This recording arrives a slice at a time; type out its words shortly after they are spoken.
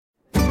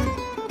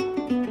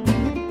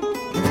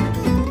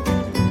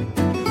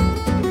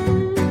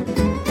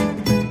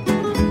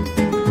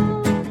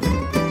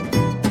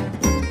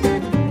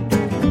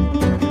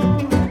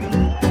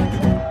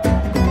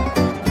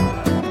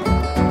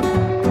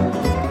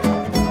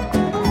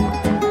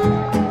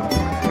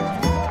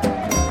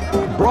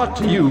brought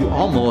to you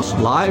almost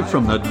live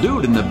from the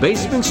Dude in the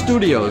Basement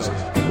studios.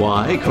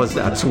 Why? Because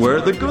that's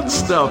where the good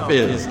stuff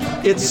is.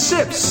 It's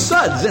Sips,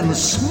 Suds, and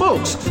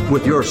Smokes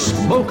with your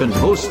smoking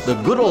host, the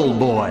good old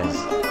boys.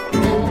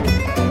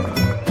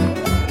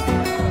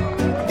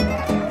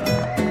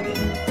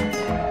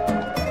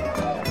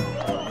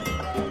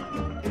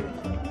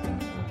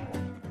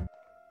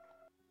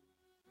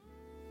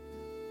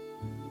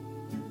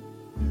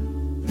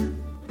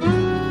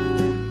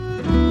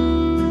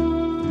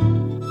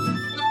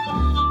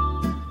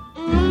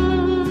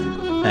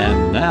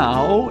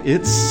 Now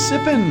it's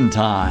sippin'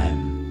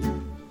 time.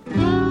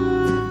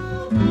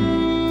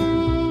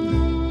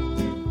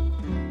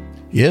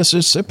 Yes,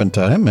 it's sippin'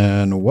 time,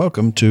 and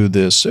welcome to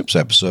this Sips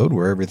episode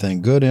where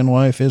everything good in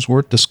life is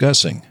worth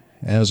discussing.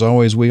 As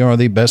always, we are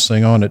the best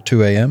thing on at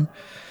 2 a.m.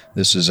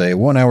 This is a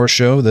 1-hour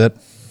show that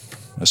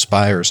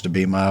aspires to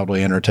be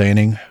mildly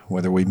entertaining.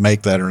 Whether we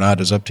make that or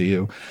not is up to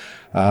you.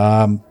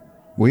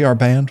 We are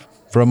banned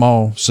from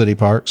all city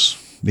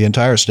parks, the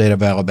entire state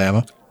of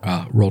Alabama.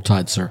 Roll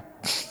Tide, sir.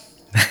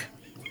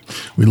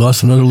 We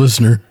lost another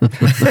listener.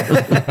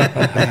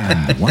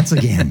 Once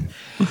again.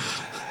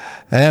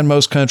 And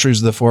most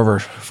countries of the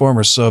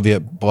former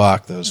Soviet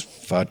bloc, those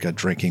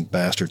vodka-drinking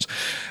bastards.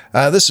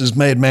 This is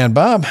Made Man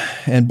Bob,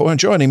 and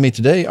joining me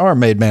today are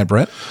Made Man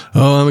Brent.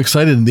 Oh, I'm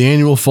excited. The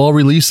annual fall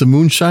release of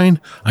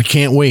Moonshine. I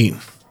can't wait.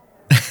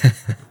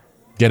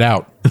 Get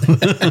out.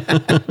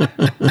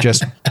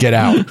 Just get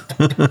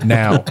out.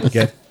 Now.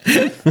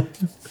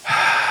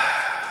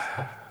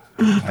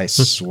 I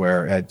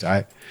swear,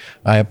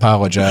 I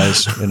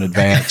apologize in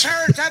advance.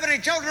 Parents have any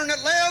children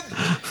that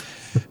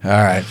live? All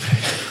right.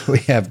 We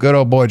have good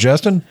old boy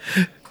Justin.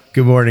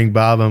 Good morning,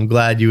 Bob. I'm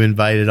glad you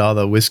invited all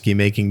the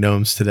whiskey-making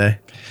gnomes today.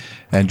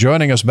 And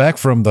joining us back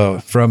from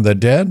the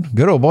dead,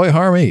 good old boy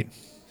Harmeet.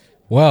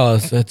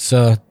 Well, it's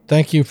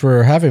thank you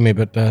for having me,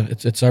 but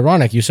it's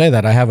ironic you say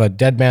that. I have a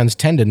dead man's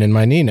tendon in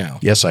my knee now.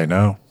 Yes, I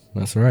know.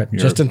 That's right.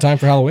 Just in time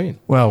for Halloween.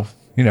 Well,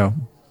 you know,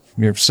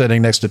 you're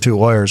sitting next to two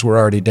lawyers. We're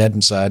already dead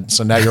inside,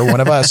 so now you're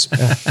one of us.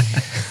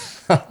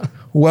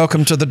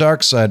 Welcome to the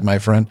dark side, my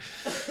friend.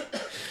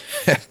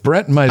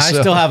 Brent and myself.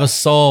 I still have a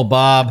soul,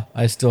 Bob.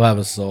 I still have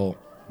a soul.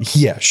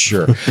 Yeah,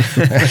 sure.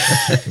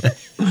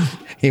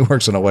 He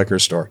works in a liquor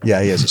store.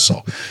 Yeah, he has a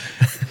soul.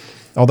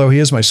 Although he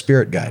is my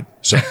spirit guide.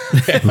 So.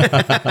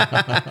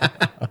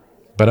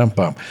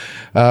 Ba-dum-bum.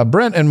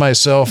 Brent and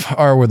myself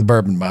are with the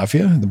Bourbon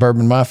Mafia. The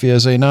Bourbon Mafia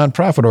is a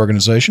nonprofit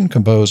organization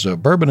composed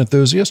of bourbon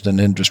enthusiasts and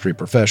industry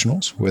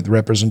professionals. With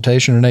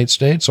representation in 8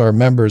 states, our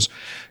members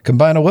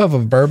combine a love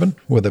of bourbon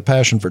with a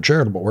passion for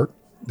charitable work.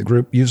 The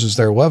group uses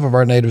their love of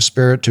our native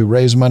spirit to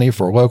raise money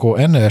for local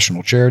and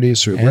national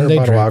charities through rare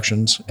bottle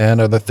auctions and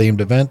other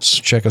themed events.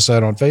 Check us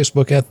out on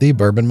Facebook at The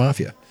Bourbon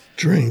Mafia.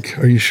 Drink.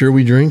 Are you sure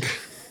we drink?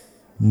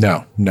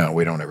 No,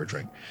 we don't ever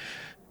drink.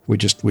 We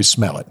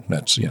smell it.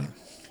 That's, you know.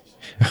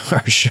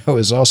 Our show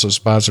is also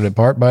sponsored in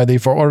part by the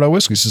Florida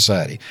Whiskey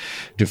Society.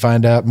 To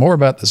find out more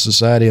about the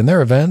Society and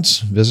their events,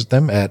 visit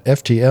them at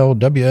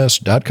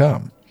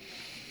ftlws.com.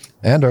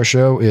 And our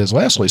show is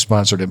lastly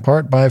sponsored in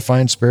part by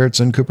Fine Spirits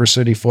in Cooper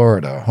City,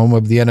 Florida, home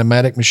of the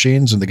enigmatic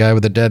machines and the guy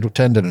with the dead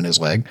tendon in his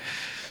leg.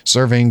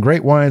 Serving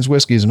great wines,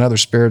 whiskeys, and other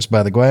spirits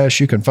by the glass,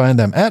 you can find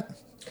them at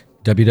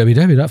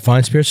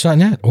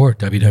www.finespirits.net or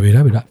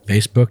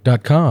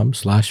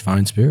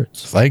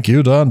www.facebook.com/finespirits. Thank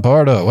you, Don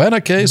Pardo. And a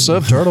case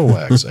of turtle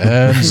wax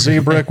and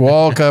Z-Brick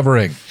wall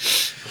covering.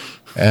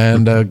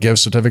 And a gift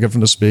certificate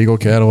from the Spiegel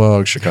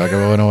Catalog,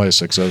 Chicago, Illinois,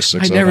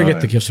 60609. I never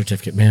get the gift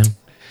certificate, man.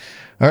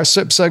 Our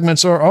sip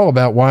segments are all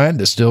about wine,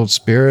 distilled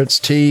spirits,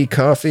 tea,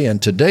 coffee,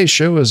 and today's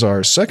show is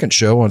our second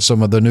show on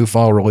some of the new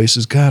fall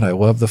releases. God, I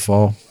love the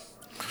fall.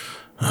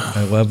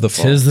 I love the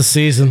fall. 'Tis the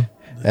season.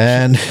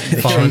 And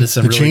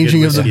the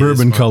changing of the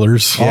bourbon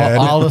colors.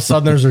 All the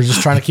Southerners are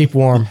just trying to keep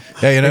warm.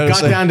 Yeah, you know, it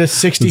got down to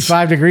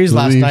 65 degrees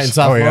last night in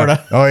South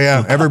Florida. Oh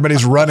yeah,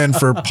 everybody's running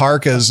for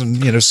parkas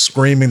and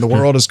screaming the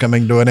world is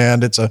coming to an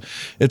end. It's a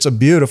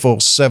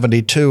beautiful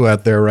 72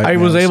 out there right now. I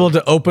was able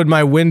to open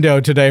my window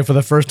today for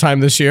the first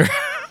time this year.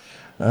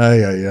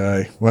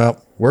 Aye.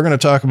 Well, we're going to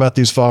talk about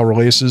these fall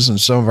releases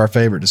and some of our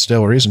favorite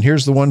distilleries, and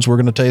here's the ones we're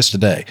going to taste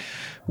today.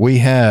 We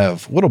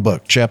have Little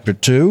Book Chapter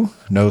 2,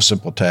 No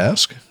Simple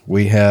Task.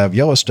 We have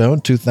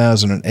Yellowstone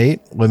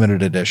 2008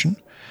 Limited Edition.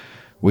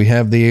 We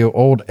have the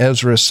Old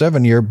Ezra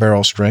 7-Year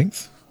Barrel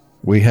Strength.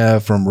 We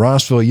have from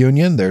Rossville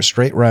Union their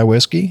Straight Rye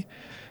Whiskey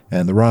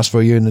and the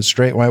Rossville Union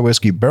Straight Rye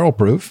Whiskey Barrel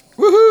Proof.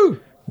 Woohoo!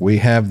 We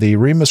have the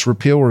Remus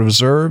Repeal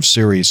Reserve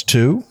Series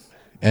 2.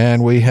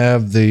 And we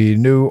have the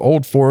new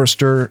Old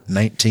Forester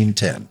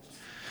 1910.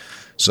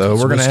 So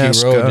we're going to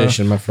ask Whiskey Row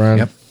edition, my friend.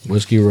 Yep.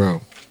 Whiskey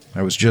Row.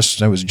 I was just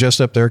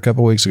up there a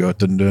couple weeks ago at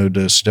the new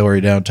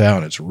distillery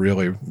downtown. It's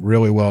really,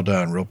 really well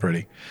done, real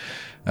pretty.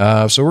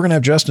 So we're going to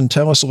have Justin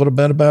tell us a little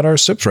bit about our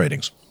sips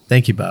ratings.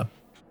 Thank you, Bob.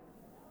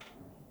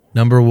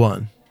 Number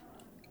 1.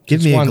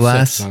 Give me a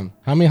glass. Sip,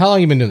 how long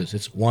have you been doing this?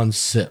 It's one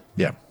sip.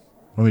 Yeah.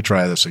 Let me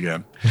try this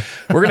again.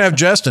 We're going to have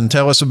Justin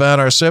tell us about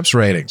our sips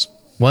ratings.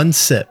 1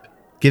 sip.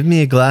 Give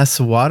me a glass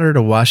of water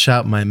to wash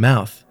out my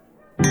mouth.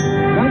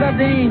 Ganga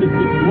Dane,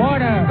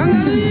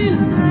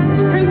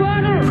 Bring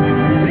water.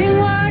 Bring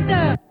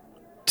water.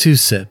 2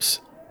 sips.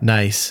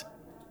 Nice.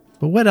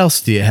 But what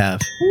else do you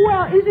have?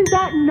 Well, isn't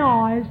that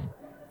nice?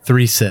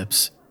 3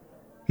 sips.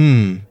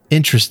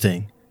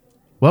 Interesting.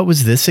 What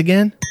was this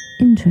again?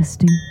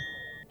 Interesting.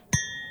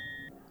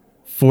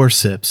 4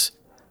 sips.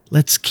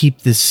 Let's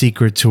keep this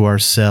secret to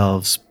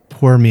ourselves.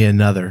 Pour me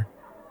another.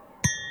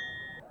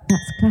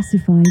 That's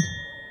classified.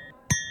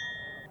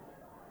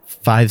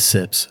 5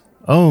 sips.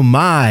 Oh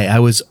my, I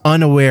was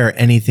unaware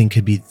anything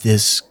could be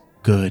this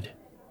good.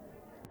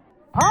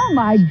 Oh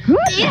my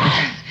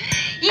goodness.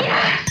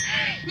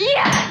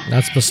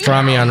 That's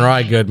pastrami on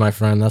rye good, my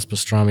friend. That's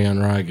pastrami on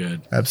rye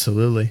good.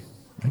 Absolutely.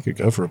 I could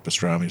go for a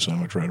pastrami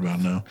sandwich right about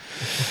now.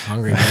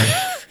 Hungry, man.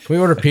 Can we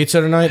order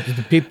pizza tonight?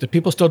 Do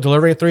people still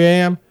deliver at 3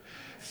 a.m.?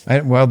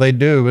 Well, they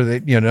do,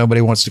 but nobody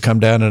wants to come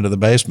down into the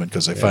basement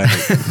because they find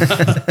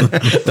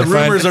it. The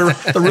rumors are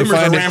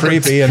rampant.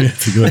 Creepy, and You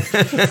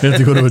have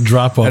to go to a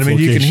drop-off I mean,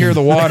 you can location. hear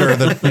the water.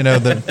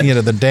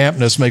 The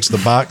dampness makes the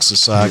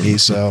boxes soggy.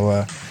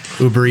 So,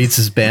 Uber Eats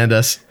has banned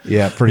us.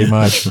 yeah, pretty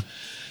much.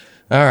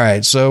 All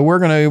right, so we're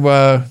going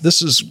to.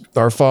 This is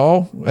our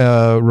fall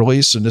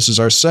release, and this is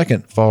our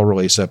second fall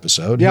release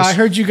episode. Yeah, This- I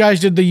heard you guys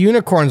did the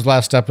unicorns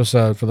last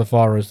episode for the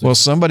fall release. Well,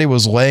 somebody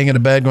was laying in a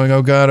bed going,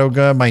 oh,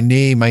 God, my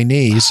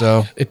knee.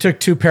 So it took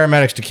 2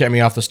 paramedics to get me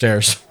off the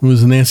stairs. It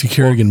was a Nancy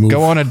Kerrigan move.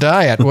 go on a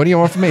diet. What do you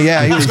want from me?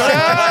 Yeah, he was going,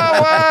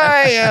 oh,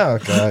 why? Oh,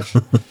 gosh.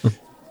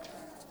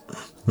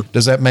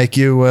 Does that make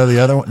you the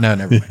other one? No,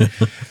 never mind.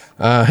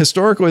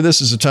 Historically, this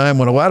is a time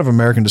when a lot of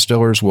American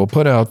distillers will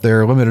put out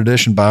their limited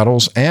edition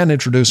bottles and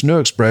introduce new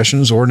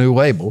expressions or new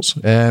labels.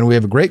 And we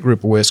have a great group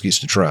of whiskeys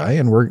to try.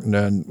 And we're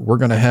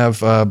going to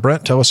have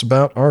Brent tell us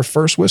about our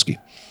first whiskey.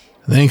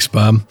 Thanks,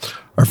 Bob.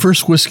 Our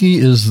first whiskey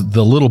is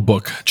The Little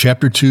Book,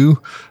 Chapter 2,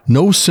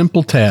 No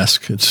Simple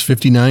Task. It's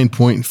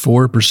 59.4%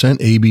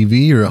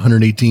 ABV or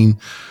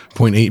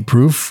 118.8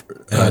 proof.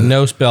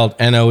 No spelled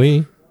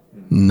N-O-E.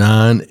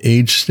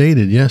 Non-age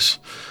stated, yes.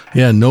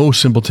 Yeah, No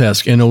Simple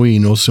Task, N-O-E,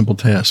 No Simple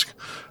Task.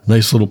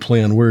 Nice little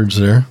play on words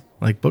there.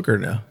 Like Booker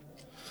now.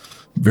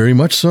 Very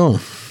much so.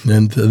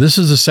 And this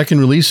is the second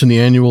release in the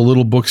annual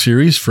Little Book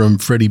series from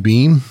Freddie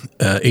Beam,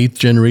 8th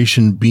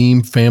generation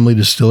Beam family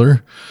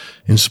distiller,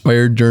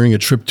 inspired during a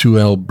trip to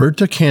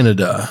Alberta,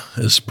 Canada.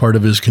 As part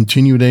of his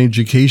continued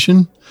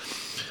education,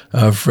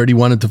 Freddie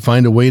wanted to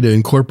find a way to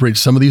incorporate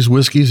some of these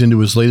whiskeys into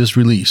his latest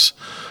release,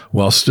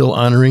 while still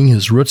honoring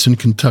his roots in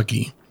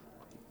Kentucky.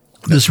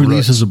 This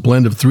release is a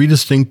blend of 3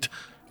 distinct...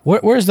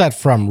 Where's that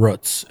from,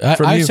 Roots?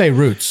 I say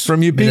Roots.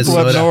 From you people up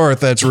Minnesota. north,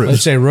 that's I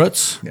roots. say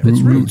Roots.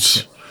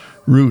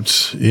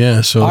 Roots.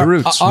 Yeah, so...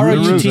 Roots.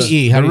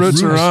 R-O-U-T-E. How The do you-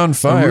 roots are on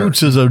fire.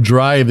 Roots is a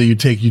drive that you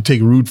take. You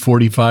take Route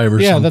 45 or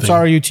Yeah, something. that's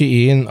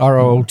R-U-T-E and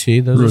R-O-O-T.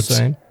 Those are the Roots.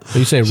 same. But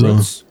you say So,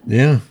 Roots.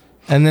 yeah.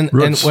 And then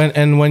Roots.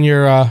 when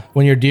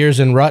your deer's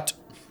in rut,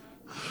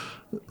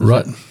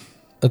 Rut.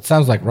 it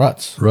sounds like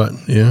ruts. Right,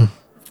 yeah.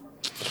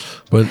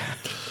 But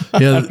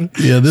yeah,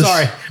 this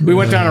Sorry, we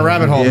went down a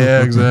rabbit hole.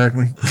 Yeah,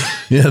 exactly.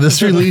 yeah,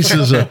 this release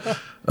is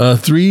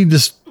three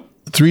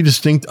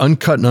distinct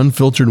uncut and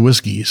unfiltered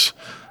whiskeys.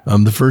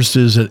 The first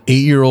is an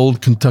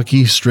 8-year-old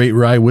Kentucky straight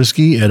rye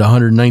whiskey at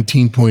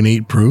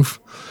 119.8 proof.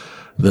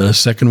 The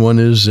second one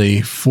is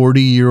a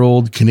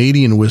 40-year-old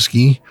Canadian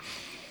whiskey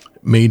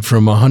made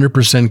from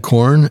 100%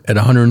 corn at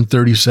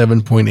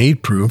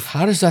 137.8 proof.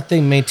 How does that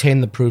thing maintain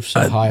the proof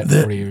so high at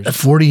 40 years? At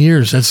 40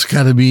 years, that's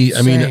got to be.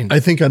 I mean, Insane. I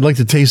think I'd like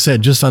to taste that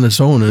just on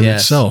its own in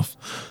Yes. itself,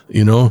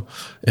 And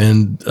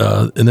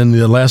then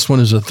the last one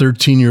is a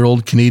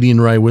 13-year-old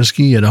Canadian rye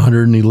whiskey at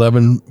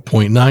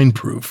 111.9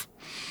 proof.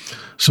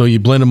 So you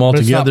blend them all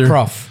But it's not together.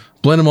 prof.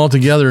 Blend them all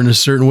together in a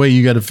certain way.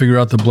 You got to figure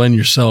out the blend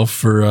yourself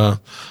for that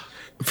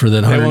won't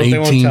tell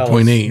us.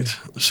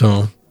 118.8.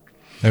 So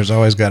There's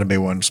always got to be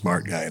one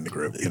smart guy in the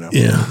group,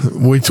 yeah,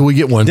 wait till we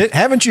get one.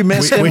 Haven't you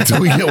missed him? Wait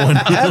till we get one.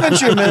 Haven't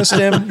you missed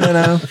him?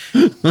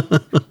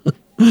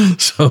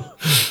 So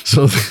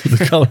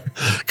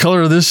the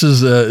color of this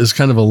is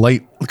kind of a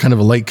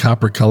light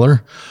copper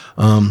color.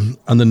 On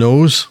the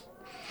nose,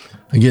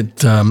 I get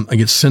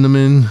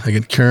cinnamon, I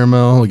get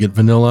caramel, I get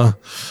vanilla.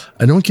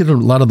 I don't get a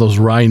lot of those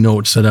rye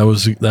notes that I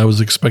was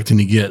expecting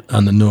to get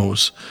on the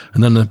nose.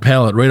 And then the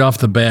palate, right off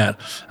the bat,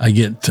 I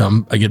get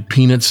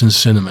peanuts and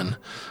cinnamon.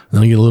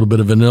 Then I get a little bit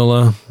of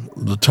vanilla,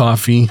 the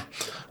toffee.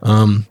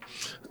 He's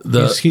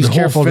the whole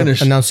careful finish,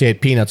 to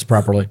enunciate peanuts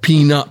properly.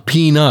 peanut.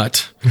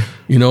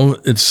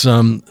 It's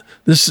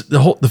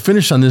the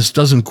finish on this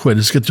doesn't quit.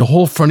 It's got the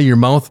whole front of your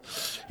mouth.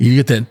 You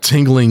get that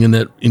tingling and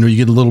that you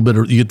get a little bit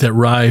of you get that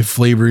rye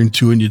flavor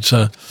into it.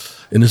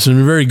 And it's in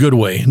a very good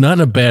way, not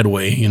in a bad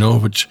way,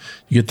 but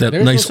you get that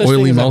There's nice no such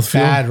oily thing as a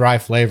mouthfeel. bad rye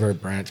flavor,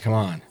 Brent. Come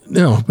on.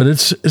 No, but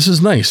this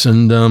is nice.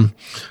 And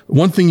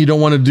one thing you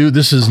don't want to do.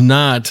 This is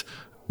not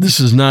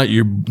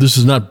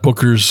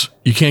Booker's.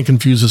 You can't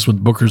confuse this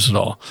with Booker's at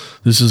all.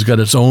 This has got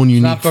its own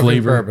unique Not Booker's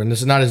flavor. bourbon.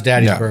 This is not his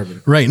daddy's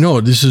bourbon. Right. No,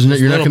 this is not,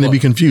 you're not Little going to be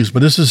Book. confused, but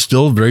this is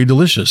still very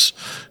delicious.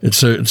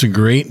 It's a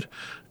great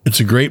It's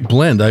a great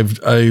blend. I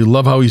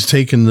love how he's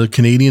taken the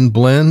Canadian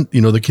blend,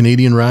 the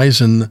Canadian rye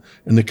and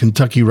the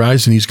Kentucky rye,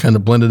 and he's kind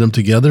of blended them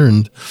together,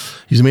 and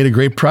he's made a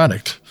great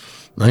product.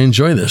 I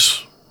enjoy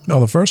this. No,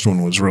 the first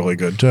one was really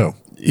good too.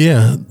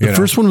 Yeah, the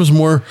first one was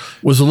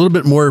a little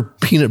bit more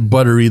peanut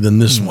buttery than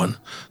this one.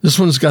 This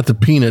one's got the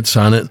peanuts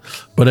on it,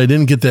 but I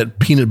didn't get that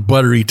peanut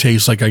buttery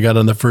taste like I got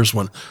on the first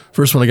one.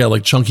 First one I got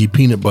like chunky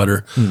peanut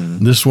butter.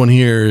 This one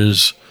here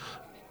is.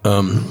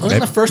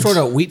 Wasn't the first one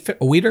a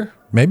wheater?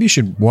 Maybe you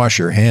should wash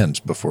your hands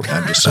before.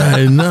 I'm just saying.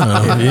 I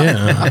know,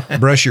 yeah.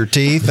 Brush your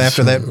teeth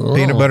after that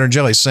peanut butter and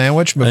jelly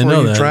sandwich before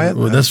you try it.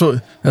 Well, that's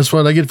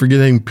what I get for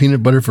getting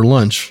peanut butter for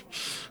lunch.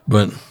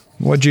 But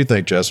what'd you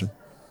think, Justin?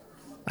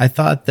 I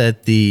thought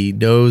that the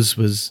nose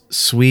was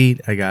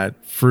sweet. I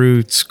got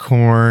fruits,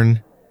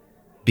 corn,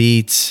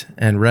 beets,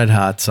 and Red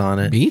Hots on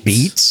it.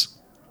 Beets?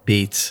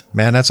 Beets.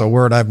 Man, that's a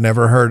word I've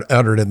never heard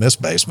uttered in this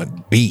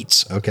basement.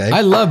 Beets, okay?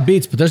 I love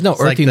beets, but there's no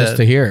earthiness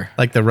to hear.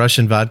 Like the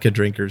Russian vodka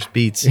drinkers,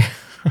 beets.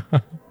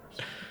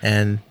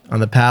 And on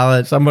the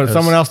palate... Someone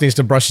else needs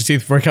to brush his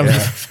teeth before he comes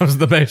to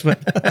the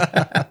basement.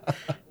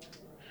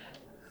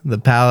 The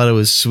palate, it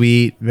was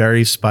sweet,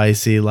 very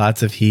spicy,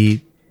 lots of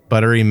heat,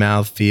 buttery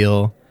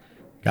mouthfeel.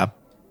 Got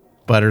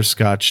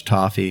butterscotch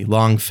toffee,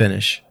 long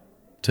finish,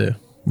 too.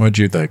 What'd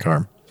you think,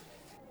 Harm?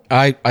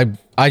 I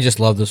just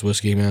love this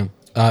whiskey, man.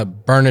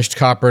 Burnished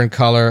copper in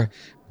color.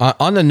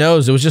 On the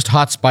nose, it was just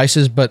hot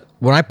spices, but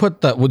when I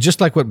put just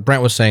like what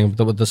Brent was saying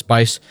with the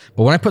spice,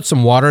 but when I put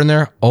some water in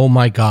there, oh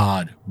my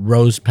God,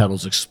 rose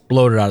petals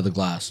exploded out of the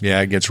glass. Yeah,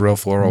 it gets real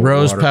floral.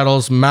 Rose water.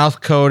 petals, mouth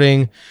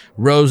coating,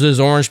 roses,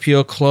 orange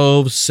peel,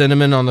 cloves,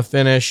 cinnamon on the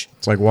finish.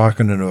 It's like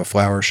walking into a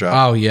flower shop.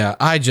 Oh yeah,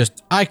 I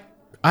just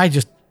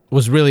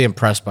was really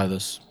impressed by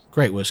this.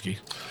 Great whiskey.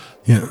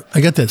 yeah, I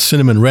got that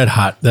cinnamon Red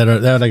Hot that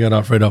I got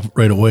off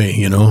right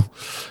away, And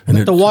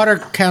the water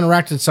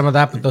counteracted some of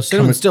that, but the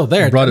cinnamon's still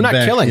there. brought I'm it not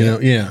back, killing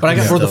it. yeah. But I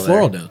got Yeah. for the Still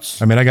floral there.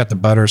 notes. I mean, I got the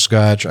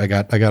butterscotch. I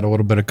got a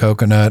little bit of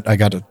coconut. I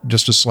got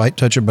just a slight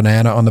touch of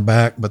banana on the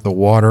back, but the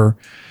water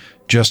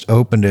just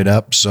opened it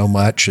up so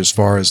much as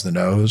far as the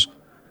nose.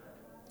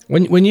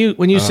 When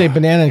you say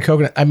banana and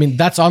coconut, I mean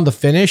that's on the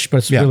finish, but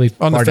it's really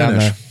on the far down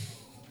finish. there.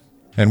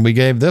 And we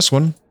gave this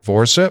one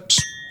 4 sips.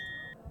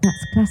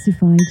 That's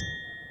classified.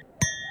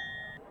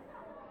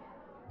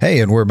 Hey,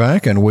 and we're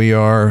back, and we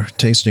are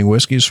tasting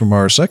whiskeys from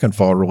our second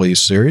fall release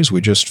series. We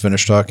just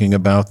finished talking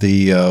about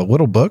the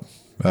Little Book,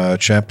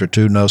 Chapter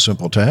 2, No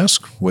Simple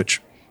Task,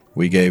 which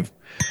we gave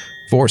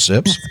 4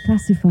 sips. That's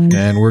classified.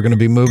 And we're going to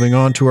be moving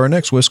on to our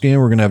next whiskey, and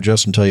we're going to have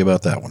Justin tell you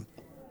about that one.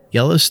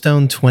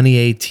 Yellowstone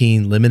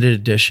 2018 limited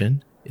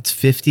edition. It's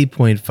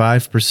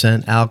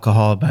 50.5%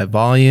 alcohol by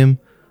volume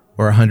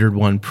or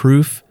 101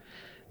 proof.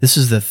 This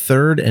is the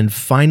third and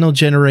final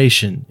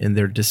generation in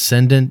their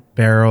Descendant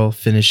barrel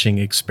finishing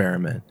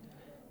experiment.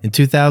 In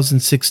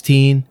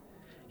 2016,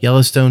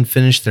 Yellowstone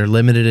finished their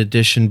limited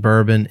edition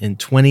bourbon in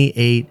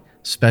 28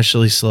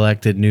 specially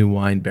selected new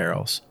wine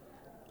barrels.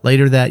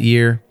 Later that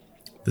year,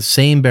 the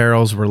same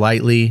barrels were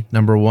lightly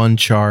 #1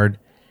 charred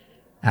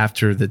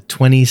after the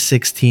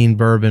 2016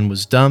 bourbon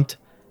was dumped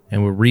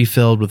and were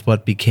refilled with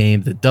what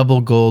became the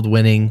double gold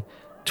winning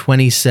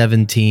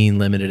 2017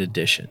 limited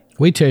edition.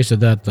 We tasted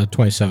that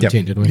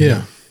 2017, didn't we?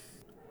 Yeah.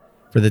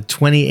 For the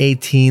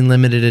 2018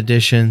 limited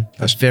edition,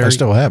 I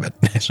still have it.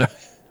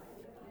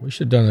 We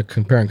should have done a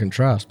compare and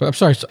contrast. But I'm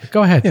sorry.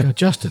 Go ahead,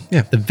 Justin.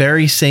 Yeah. the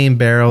very same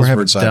barrels We're having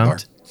were sidebar.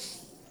 dumped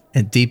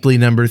and deeply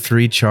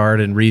 #3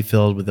 charred and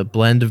refilled with a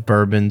blend of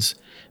bourbons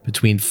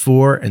between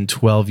 4 and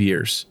 12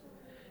 years,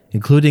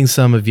 including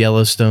some of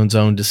Yellowstone's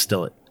own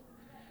distillate.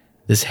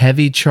 This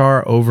heavy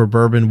char over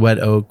bourbon wet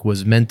oak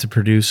was meant to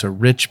produce a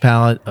rich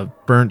palate of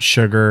burnt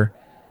sugar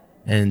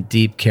and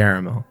deep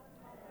caramel.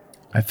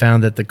 I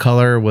found that the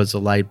color was a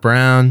light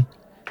brown.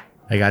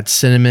 I got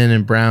cinnamon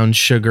and brown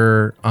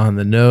sugar on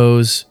the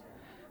nose.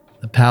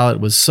 The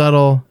palate was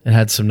subtle. It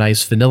had some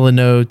nice vanilla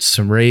notes,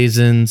 some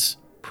raisins,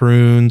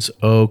 prunes,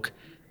 oak,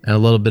 and a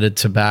little bit of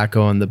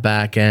tobacco on the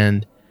back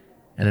end.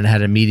 And it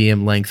had a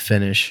medium length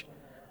finish.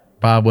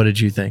 Bob, what did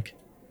you think?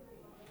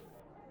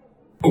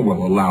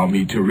 Well, allow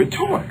me to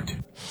retort.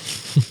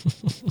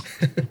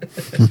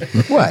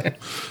 What?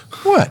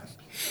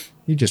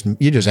 You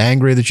just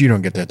angry that you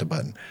don't get that to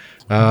button.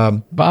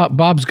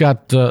 Bob's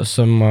got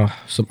some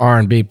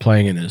R&B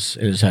playing in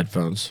his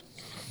headphones.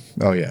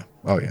 Oh yeah,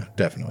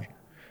 definitely.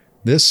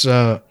 This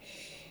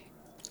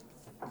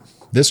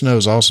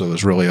nose also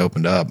is really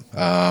opened up.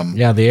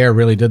 Yeah, the air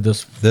really did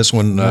this. This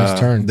one, Nice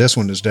turn. This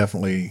one is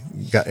definitely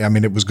got. I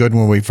mean, it was good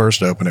when we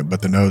first opened it,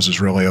 but the nose is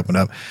really opened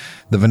up.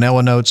 The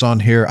vanilla notes on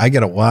here, I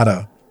get a lot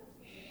of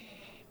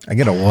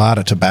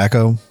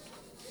tobacco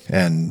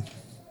and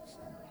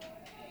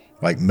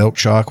like milk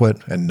chocolate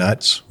and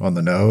nuts on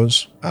the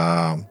nose,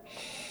 and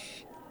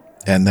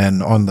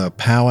then on the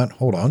palate.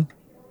 Hold on.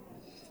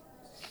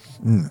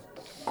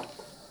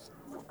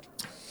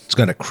 It's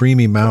got a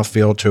creamy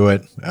mouthfeel to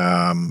it.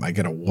 I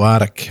get a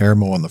lot of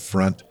caramel on the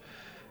front,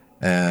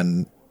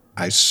 and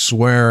I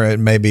swear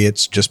maybe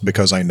it's just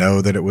because I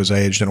know that it was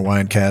aged in a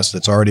wine cask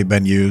that's already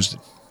been used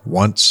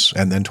once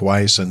and then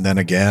twice and then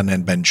again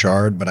and been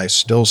charred, but I'm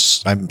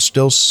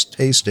still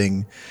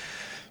tasting.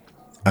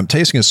 I'm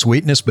tasting a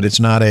sweetness, but it's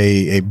not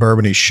a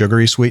bourbony,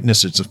 sugary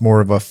sweetness. It's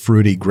more of a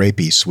fruity,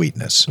 grapey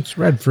sweetness. It's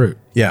red fruit.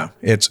 Yeah,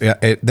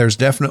 there's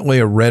definitely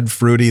a red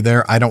fruity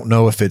there. I don't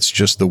know if it's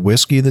just the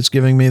whiskey that's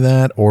giving me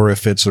that, or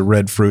if it's a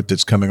red fruit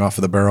that's coming off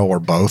of the barrel,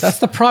 or both. That's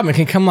the problem. It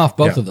can come off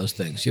both of those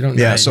things. You don't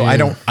know. Yeah, so I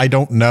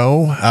don't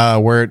know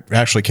where it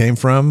actually came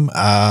from,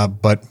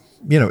 but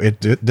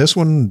this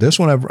one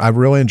I've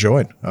really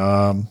enjoyed.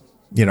 I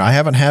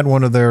haven't had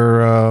one of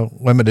their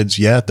limiteds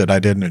yet that I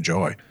didn't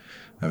enjoy.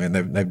 I mean,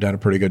 they've done a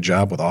pretty good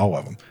job with all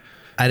of them.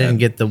 I didn't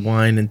get the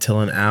wine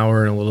until an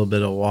hour and a little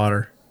bit of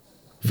water.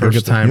 You'll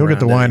get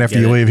the wine after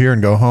you leave here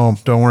and go home.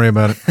 Don't worry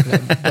about it.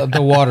 The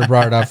water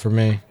brought it out for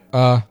me.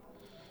 I'm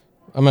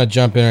gonna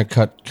jump in and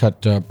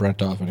cut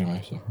Brent off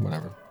anyway. So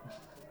whatever.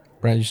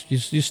 Brent,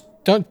 you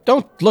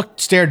don't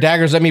stare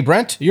daggers at me,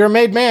 Brent. You're a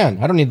made man.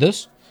 I don't need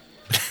this.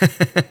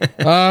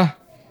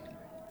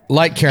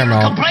 Light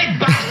caramel. Complete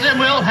bastard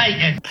will hate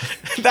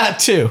it. That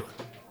too.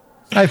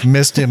 I've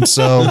missed him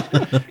so.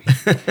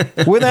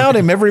 Without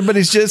him,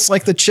 everybody's just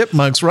like the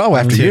chipmunks. We're all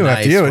after you.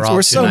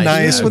 We're so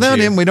nice. Without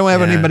him, we don't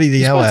have anybody to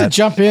yell at. To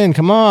jump in.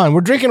 Come on.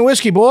 We're drinking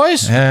whiskey,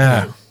 boys.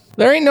 Yeah.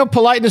 There ain't no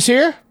politeness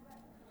here.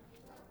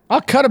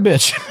 I'll cut a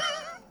bitch.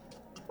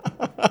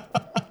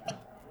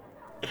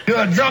 You're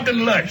a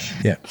drunken lush.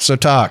 Yeah. So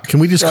talk.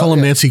 Can we just call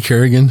him Nancy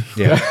Kerrigan?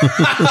 Yeah.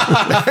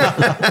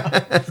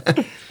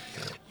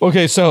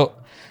 Okay, so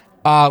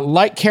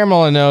light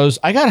caramel and nose.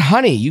 I got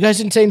honey. You guys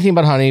didn't say anything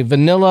about honey.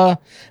 Vanilla.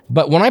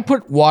 But when I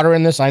put water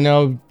in this, I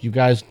know you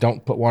guys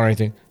don't put water or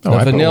anything. The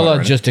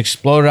vanilla just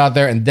exploded out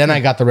there, and then I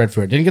got the red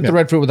fruit. Didn't get the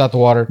red fruit without the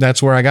water.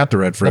 That's where I got the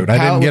red fruit. I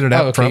didn't get it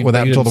out front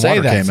without until the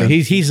water came in.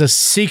 He's a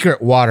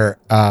secret water.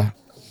 I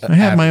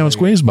have my own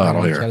squeeze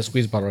bottle here. Got a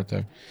squeeze bottle right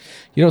there.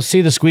 You don't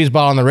see the squeeze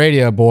bottle on the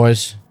radio,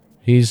 boys.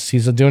 He's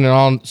doing it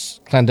all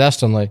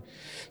clandestinely.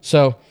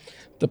 So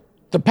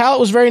the palate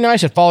was very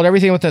nice. It followed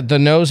everything with the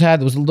nose had.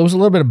 There was a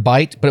little bit of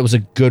bite, but it was a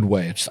good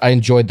way. I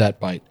enjoyed that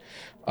bite.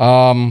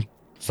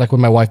 It's like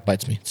when my wife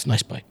bites me. It's a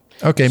nice bite.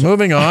 Okay,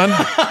 moving on.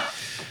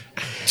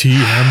 TMI.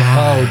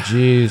 Oh,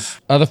 jeez.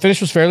 The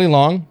finish was fairly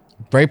long,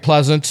 very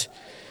pleasant.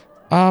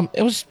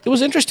 It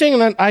was interesting,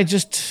 and I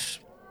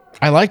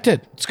liked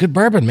it. It's good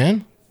bourbon,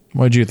 man.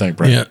 What did you think,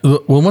 Brent? Yeah.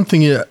 Well, one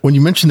thing, when you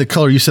mentioned the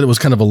color, you said it was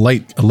kind of a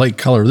light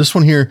color. This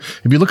one here,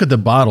 if you look at the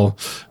bottle,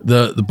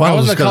 the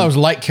bottle the color was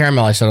light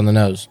caramel. I said on the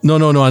nose. No.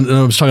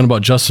 I was talking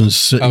about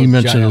Justin's. He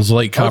mentioned it was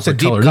light copper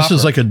color. This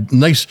is like a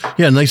nice,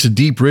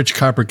 deep, rich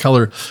copper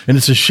color. And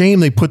it's a shame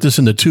they put this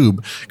in the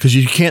tube because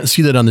you can't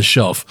see that on the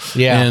shelf.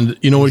 Yeah. And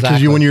because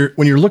exactly. when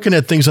you're looking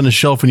at things on the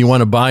shelf and you want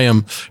to buy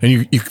them,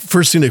 and you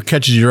first thing that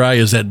catches your eye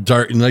is that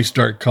nice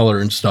dark color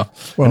and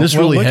stuff. Well, and this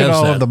really look has at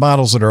all that. of the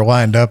bottles that are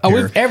lined up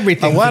here. With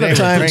everything. A lot of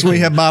times we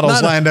have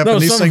bottles lined up, and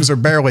these things are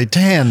barely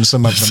 10.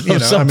 Some of them,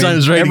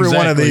 sometimes, right? Every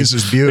one of these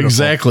is beautiful.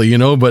 Exactly,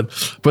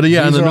 but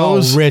yeah, on the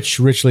nose,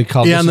 richly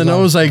colored. Yeah, on the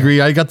nose, I agree.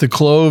 I got the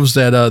cloves,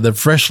 that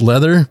fresh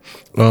leather,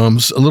 a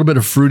little bit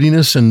of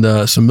fruitiness,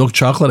 and some milk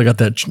chocolate. I got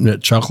that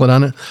chocolate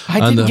on it.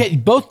 I didn't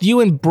get both you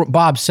and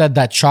Bob said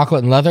that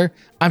chocolate and leather.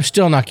 I'm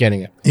still not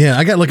getting it. Yeah,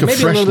 I got like maybe a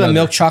fresh a little bit of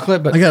milk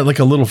chocolate, but I got like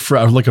a little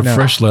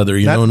fresh leather.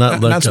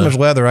 Not so much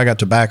leather. I got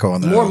tobacco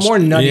on the nose. More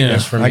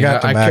nuttiness for me. I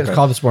got tobacco. I could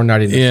call this more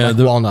nuttiness. Yeah, like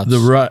walnuts.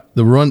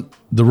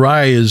 The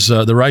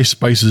rye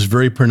spice is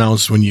very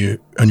pronounced on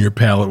your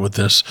palate with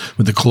this.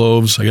 With the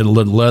cloves, I got a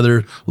little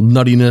leather,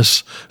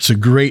 nuttiness. It's a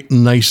great,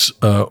 nice,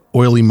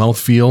 oily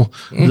mouthfeel.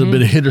 A little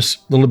bit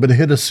of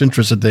hit of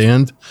citrus at the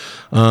end.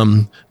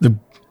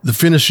 The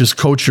finish just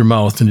coats your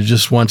mouth, and it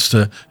just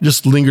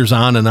lingers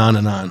on and on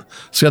and on.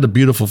 It's got a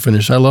beautiful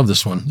finish. I love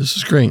this one. This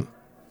is great.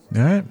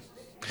 All right.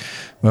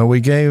 Well,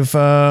 we gave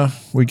the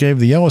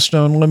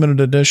Yellowstone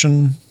limited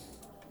edition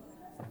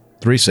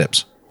 3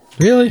 sips.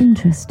 Really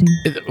Interesting.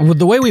 With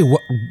the way we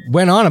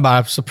went on about it,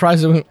 I'm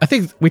surprised. I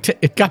think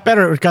it got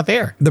better. It got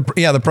there.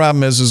 The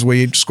problem is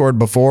we scored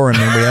before and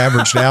then we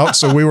averaged out,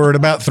 so we were at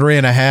about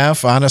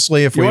 3.5.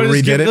 Honestly, if we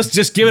redid it, let's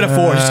just give it a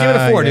 4. Just give it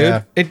a 4,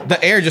 yeah. dude.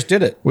 The air just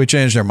did it. We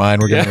changed our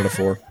mind. We're giving it a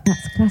 4.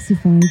 That's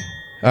classified.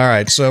 All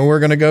right, so we're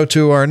going to go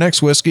to our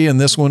next whiskey, and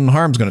this one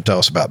Harm's going to tell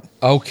us about.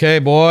 Okay,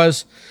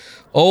 boys.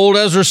 Old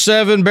Ezra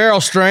 7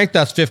 barrel strength.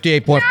 That's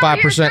 58.5%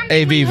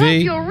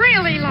 ABV. You're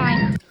really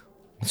lying.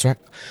 That's right.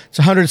 It's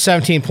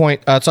 117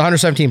 it's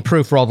 117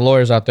 proof for all the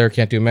lawyers out there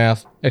can't do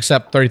math,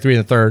 except 33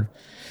 and a third.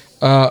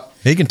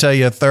 He can tell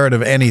you a third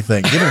of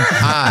anything. Give him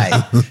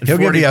pie. He'll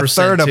give you a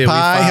third of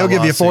pie. He'll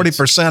give you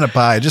 40% of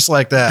pie, just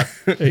like that.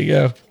 There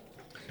you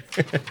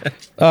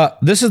go.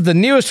 This is the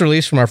newest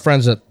release from our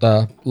friends at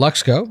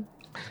Luxco.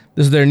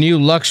 This is their new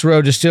Lux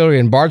Row Distillery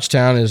in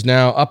Bardstown is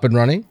now up and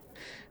running,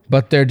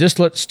 but their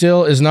distillate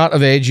still is not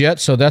of age yet,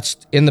 so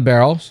that's in the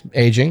barrel,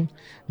 aging.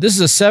 This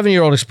is a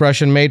 7-year-old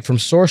expression made from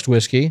sourced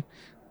whiskey,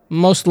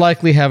 most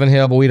likely Heaven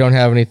Hill, but we don't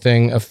have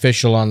anything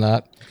official on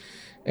that.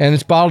 And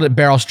it's bottled at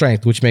barrel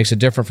strength, which makes it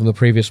different from the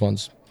previous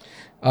ones.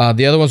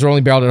 The other ones are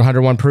only barreled at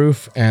 101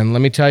 proof, and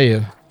let me tell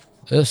you,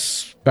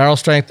 this barrel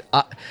strength,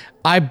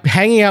 I'm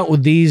hanging out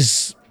with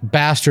these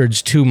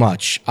bastards too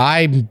much.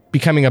 I'm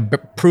becoming a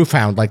proof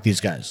hound like these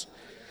guys.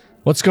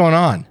 What's going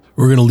on?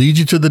 We're going to lead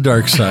you to the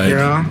dark side.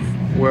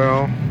 Yeah,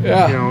 well,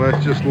 Yeah. you know,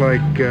 that's just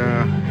like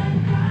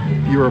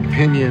your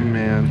opinion,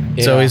 man.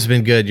 It's always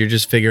been good. You're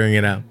just figuring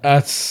it out.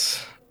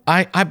 That's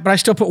but I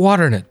still put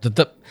water in it.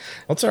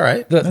 That's all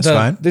right. That's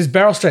fine. This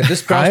barrel strength.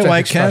 This barrel I strength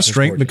like express cast is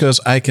strength gorgeous. because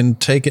I can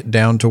take it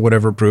down to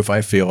whatever proof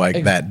I feel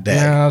like that day.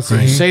 Yeah, so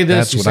you say this,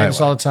 That's you what say I this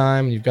like. all the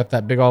time. You've got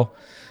that big old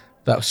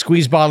that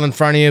squeeze bottle in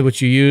front of you,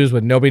 which you use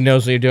when nobody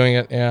knows that you're doing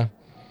it. Yeah,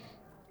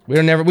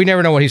 we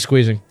never know what he's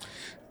squeezing.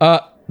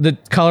 The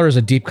color is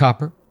a deep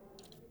copper.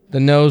 The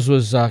nose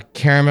was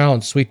caramel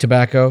and sweet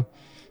tobacco,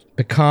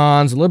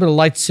 pecans, a little bit of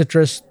light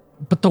citrus,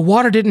 but the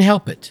water didn't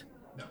help it.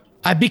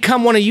 I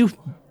become one of you.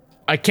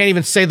 I can't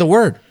even say the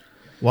word.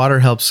 Water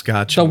helps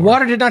scotch. The more.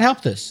 water did not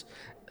help this.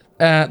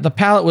 The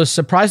palate was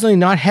surprisingly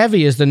not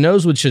heavy as the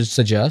nose would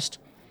suggest,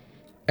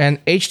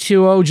 and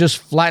H2O just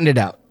flattened it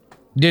out.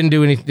 Didn't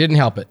do anything. Didn't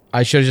help it.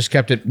 I should have just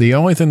kept it. The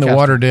only thing the Cast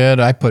water did,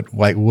 I put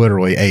like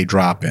literally a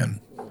drop in,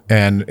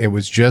 and it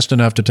was just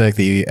enough to take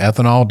the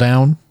ethanol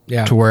down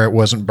to where it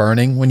wasn't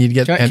burning when you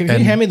get. Can you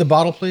hand me the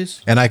bottle,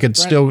 please? And I could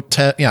still,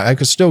 I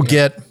could still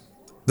get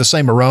the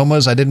same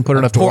aromas. I didn't put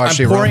enough to wash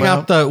the I'm pouring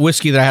aroma out the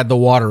whiskey that I had the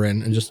water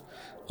in, and just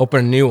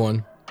open a new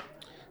one.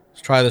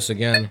 Let's try this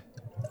again.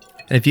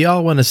 And if you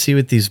all want to see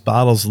what these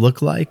bottles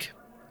look like,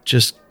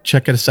 just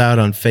check us out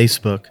on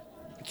Facebook.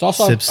 It's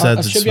also Sip, Suds,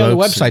 it and should be on the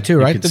Smokes, website too,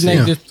 and you right? can Didn't see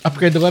they it. just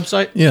upgrade the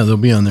website? Yeah, they'll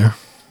be on there.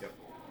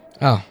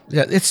 Oh,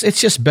 yeah. It's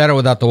just better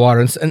without the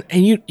water. And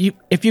you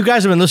if you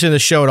guys have been listening to the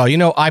show at all, you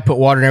know I put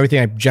water in everything.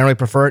 I generally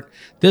prefer it.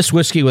 This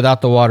whiskey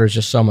without the water is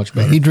just so much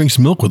better. He drinks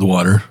milk with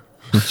water.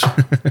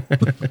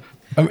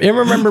 You ever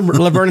remember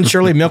Laverne and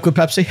Shirley milk with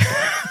Pepsi?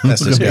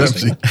 That's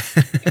disgusting.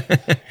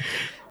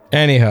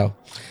 Anyhow,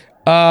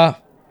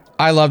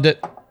 I loved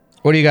it.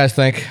 What do you guys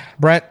think,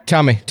 Brent?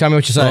 Tell me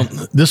what you say.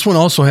 This one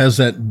also has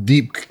that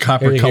deep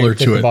copper Here, color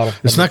take to the it. bottle.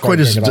 It's Let me not quite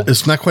as drink it all.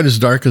 it's not quite as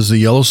dark as the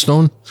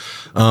Yellowstone,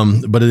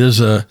 but it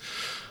is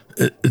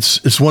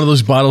it's one of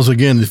those bottles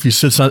again. If you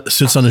sits on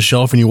the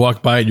shelf and you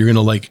walk by it, you're gonna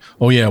like,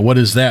 oh yeah, what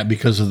is that?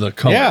 Because of the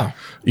color. Yeah.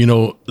 You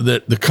know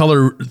the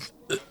color.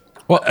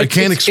 Well, I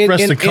can't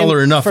express the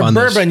color enough for on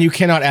this. bourbon. You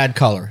cannot add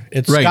color.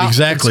 It's Right,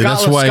 exactly.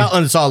 That's why-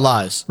 Scotland. It's all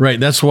lies. Right.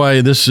 That's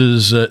why this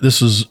is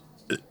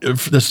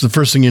that's the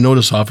first thing you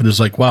notice off it is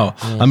like, wow,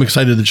 I'm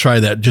excited to try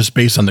that just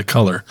based on the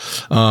color.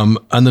 On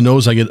the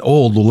nose, I get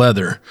old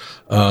leather,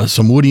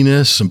 some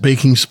woodiness, some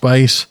baking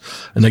spice,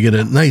 and I get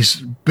a nice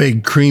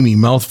big creamy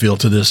mouthfeel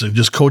to this. It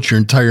just coats your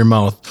entire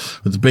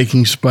mouth with the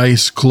baking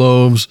spice,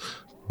 cloves,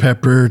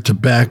 pepper,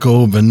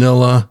 tobacco,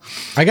 vanilla.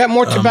 I got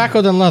more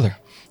tobacco than leather.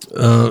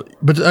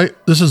 But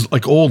this is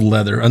like old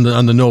leather on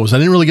the nose. I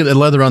didn't really get the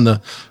leather on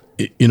the,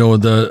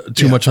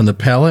 too much on the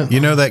palate. You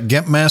know that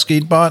Gimp mask he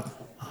bought?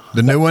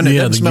 The new one? It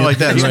doesn't the smell Gimp- like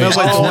that. It right. smells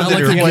like the It's one not that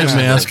like he the Gimp replaced.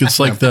 mask. It's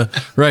like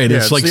the right. Yeah,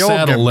 it's like the old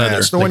saddle Gimp leather.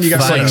 mask, the one you got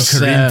Fine like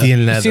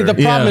Corinthian leather. See, the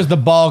problem is the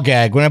ball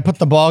gag. When I put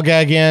the ball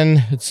gag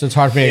in, it's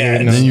hard for me to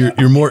And then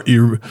you're more.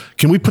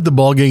 Can we put the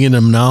ball gag in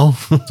them now?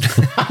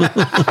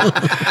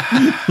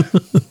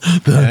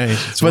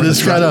 But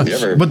it's got Have you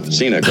ever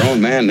seen a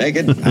grown man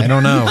naked? I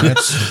don't know.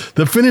 It's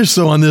the finish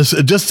though on this.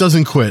 It just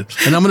doesn't quit.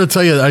 And I'm going to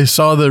tell you, I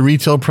saw the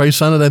retail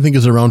price on it. I think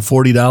is around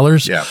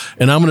 $40. Yeah.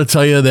 And I'm going to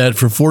tell you that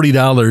for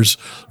 $40,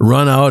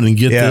 run out and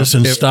get this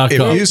and stock if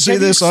up. you see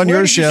this on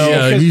your shelf,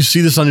 Yeah, if you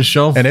see this on the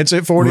shelf and it's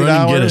at run and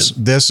get $40,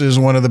 it. this is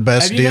one of the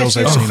best Have you guys deals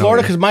seen I've it seen. in Florida?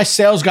 over Because my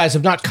sales guys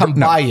have not come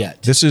by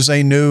yet. This is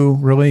a new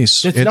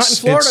release. It's not in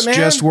Florida, it's man.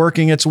 just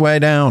working its way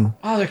down.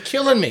 Oh, they're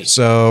killing me.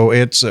 So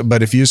it's,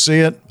 but if you see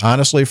it,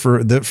 honestly,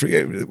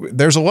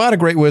 there's a lot of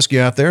great whiskey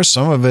out there.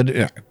 Some of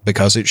it,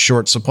 because it's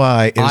short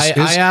supply, I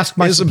ask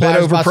my is a bit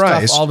suppliers about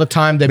overpriced stuff all the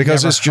time. They've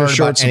because never it's just heard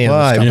short about any of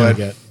the supply. stuff I But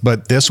get.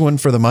 but this one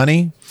for the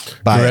money,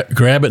 buy it.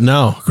 Grab it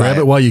now. Grab Buy it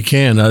it. while you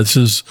can. This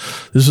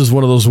is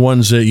one of those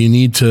ones that you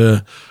need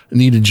to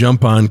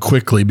jump on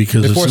quickly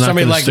because Before it's not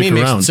somebody going to like stick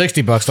me around. makes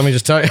it $60, let me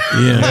just tell you.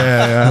 Yeah,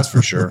 that's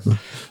for sure.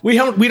 we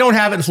don't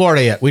have it in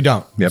Florida yet. We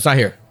don't. Yep. It's not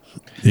here.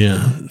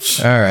 Yeah.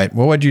 All right.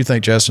 Well, what do you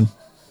think, Justin?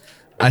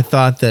 I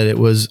thought that it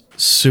was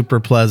super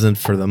pleasant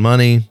for the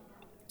money.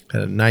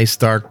 Had a nice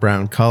dark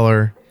brown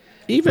color.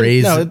 Even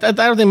Raisin- no, I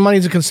don't think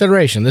money's a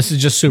consideration. This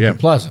is just super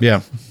pleasant.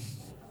 Yeah.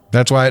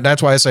 That's why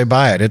I say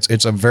buy it.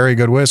 It's a very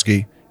good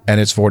whiskey and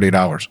it's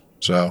 $40.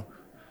 So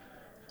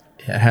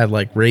It had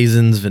like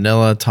raisins,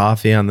 vanilla,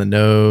 toffee on the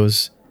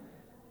nose,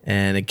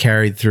 and it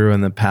carried through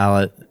on the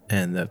palate.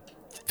 And the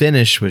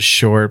finish was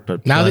short,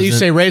 but Now that you pleasant.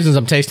 say raisins,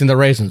 I'm tasting the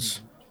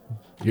raisins.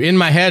 You're in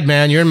my head,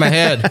 man. You're in my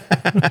head.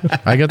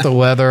 I get the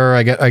leather.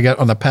 I get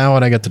on the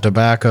palate. I get the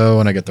tobacco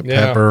and I get the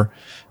Yeah. pepper.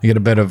 You get a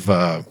bit of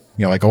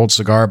like old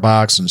cigar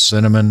box and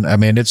cinnamon. I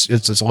mean, it's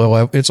a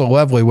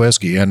lovely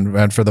whiskey,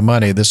 and for the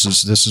money, this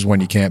is one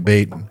you can't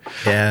beat.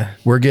 Yeah,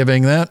 we're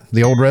giving that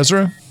the Old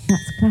Resra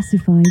That's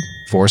classified.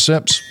 4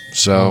 sips.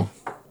 So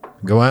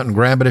go out and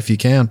grab it if you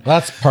can.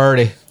 That's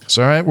pretty.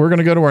 So all right, we're going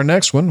to go to our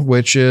next one,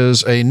 which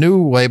is a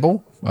new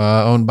label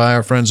owned by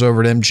our friends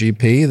over at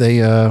MGP. They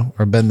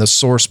have been the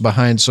source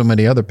behind so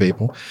many other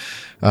people.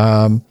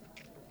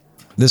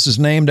 This is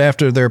named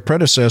after their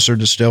predecessor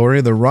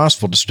distillery, the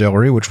Rossville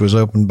Distillery, which was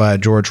opened by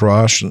George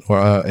Ross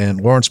in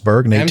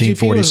Lawrenceburg in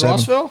MGP 1847. was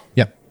Rossville?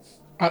 Yeah,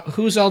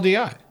 Who's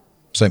LDI?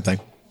 same thing.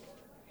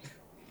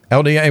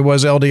 LDI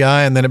was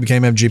LDI, and then it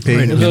became MGP.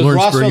 Right. Was it Lawrenceburg,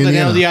 Rossville, then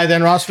Indiana. LDI,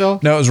 then Rossville?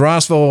 No, it was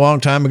Rossville a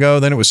long time ago.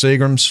 Then it was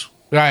Seagram's.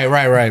 Right.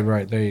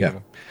 There you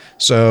go.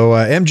 So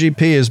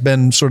MGP has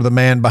been sort of the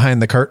man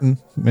behind the curtain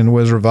in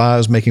Wizard of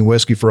Oz, making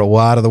whiskey for a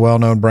lot of the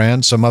well-known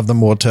brands. Some of them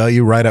will tell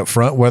you right up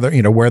front where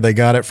they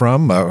got it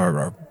from.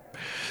 Or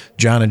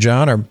John and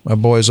John, our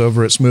boys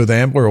over at Smooth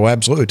Ambler, will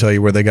absolutely tell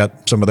you where they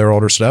got some of their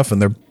older stuff, and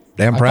they're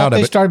damn proud of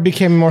They it. started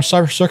becoming more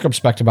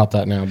circumspect about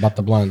that now, about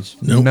the blends.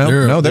 No,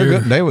 they're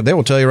good. They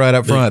will tell you right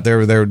up front.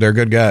 They're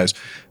good guys.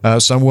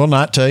 Some will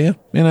not tell you.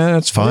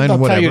 That's fine. They'll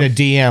Whatever. tell you to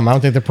DM. I don't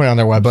think they're putting it on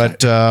their website.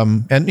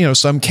 But and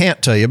some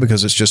can't tell you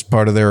because it's just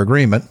part of their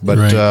agreement. But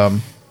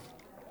Right.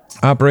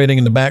 operating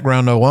in the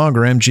background no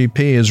longer,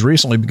 MGP has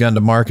recently begun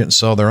to market and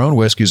sell their own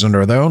whiskeys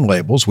under their own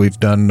labels. We've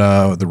done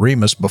the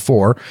Remus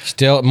before,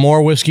 Still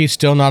more whiskey,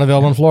 still not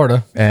available in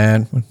Florida.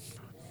 and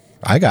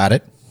I got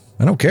it.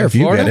 I don't care if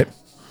you Florida? get it.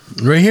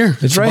 Right here.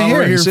 It's right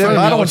here. in You see front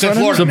the of bottle me. in front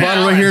of you? It's a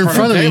bottle right here in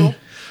front of me.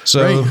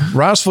 So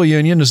Rossville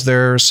Union is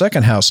their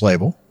second house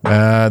label.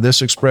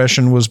 This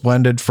expression was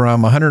blended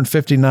from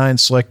 159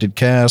 selected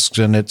casks,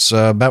 and it's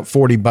about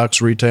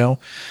 $40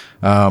 retail.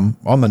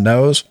 On the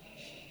nose,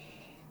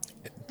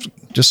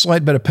 just a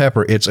slight bit of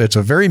pepper. It's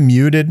a very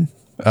muted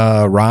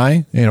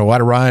rye. A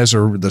lot of ryes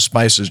are the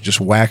spices just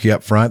whack you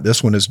up front.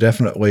 This one is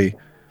definitely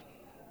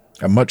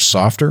a much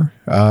softer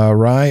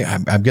rye.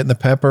 I'm getting the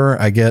pepper.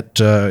 I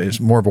get it's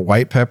more of a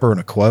white pepper and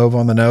a clove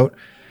on the note.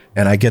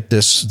 And I get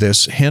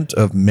this hint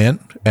of mint,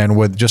 and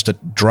with just a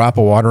drop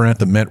of water in it,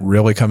 the mint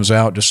really comes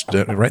out just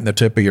right in the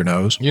tip of your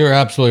nose. You're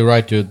absolutely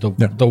right, dude.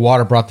 The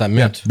water brought that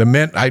mint. The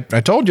mint, I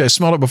told you I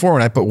smelled it before,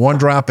 and I put one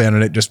drop in,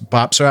 and it just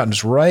pops out and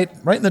just right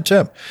in the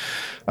tip.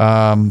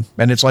 And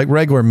it's like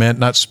regular mint,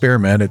 not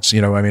spearmint. It's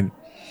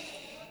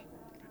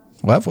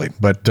lovely.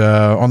 But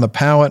on the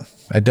palate,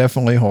 I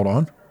definitely hold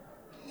on.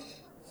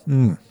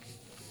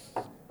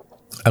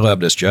 I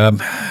love this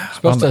job.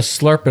 Supposed to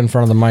slurp in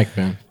front of the mic,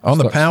 man. On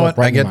the Slurp palate,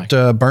 right I in the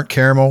get mic. burnt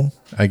caramel.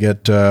 I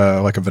get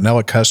like a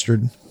vanilla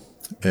custard.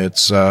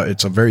 It's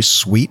a very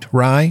sweet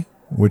rye,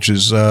 which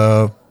is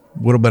a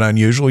little bit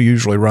unusual.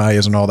 Usually rye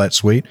isn't all that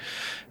sweet.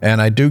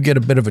 And I do get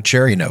a bit of a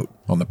cherry note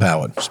on the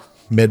palate,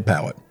 mid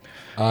palate.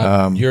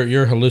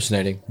 You're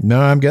hallucinating.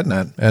 No, I'm getting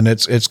that. And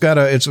it's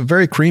a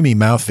very creamy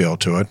mouthfeel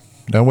to it.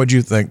 Now, what'd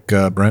you think,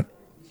 Brent?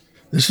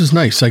 This is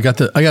nice. I got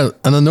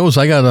on the nose.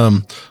 I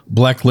got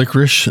black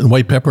licorice and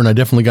white pepper, and I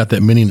definitely got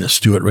that mininess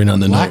to it right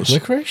on the Black nose.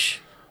 licorice?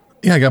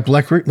 Yeah, I got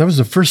black. That was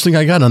the first thing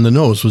I got on the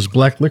nose was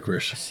black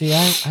licorice. See,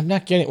 I'm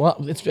not getting. Well,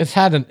 it's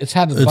had a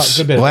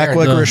good bit. Black of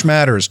air. licorice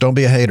matters. Don't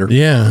be a hater.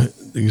 Yeah,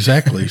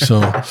 exactly. So,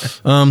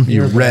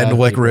 You red bad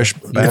licorice.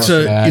 people. it's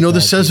bad,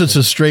 this says bad it's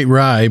a straight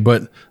rye,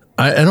 but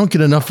I don't get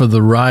enough of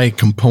the rye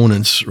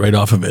components right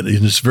off of it.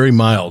 It's very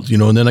mild,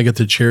 and then I get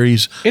the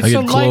cherries. It's I a get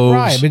light cloves.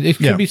 rye, but it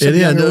could be It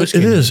something under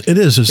whiskey. is. It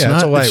is. It's Yeah, not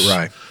it's a light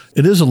rye.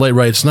 It is a light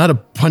rye. It's not a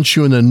punch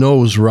you in the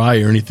nose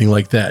rye or anything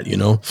like that.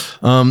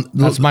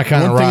 That's my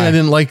kind of One thing rye. I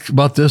didn't like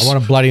about this I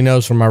want a bloody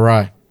nose for my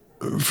rye.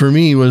 for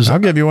me was I'll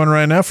give you one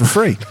right now for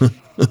free.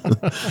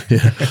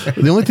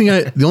 the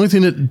only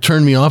thing that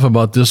turned me off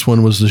about this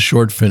one was the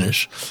short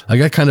finish. I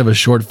got kind of a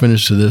short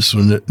finish to this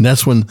one, and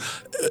that's when,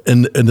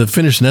 and the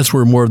finish, and that's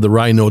where more of the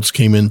rye notes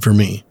came in for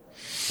me.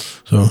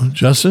 So,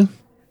 Justin,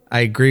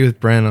 I agree with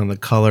Brent on the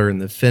color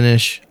and the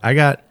finish. I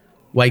got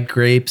white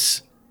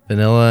grapes,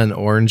 vanilla, and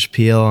orange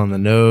peel on the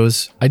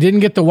nose. I didn't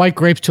get the white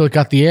grapes till it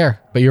got the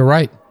air, but you're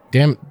right.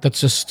 Damn, that's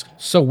just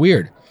so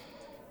weird.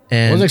 I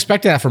And wasn't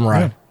expecting that from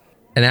rye.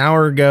 an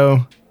hour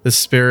ago, the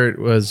spirit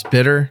was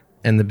bitter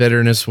and the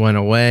bitterness went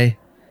away.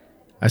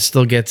 I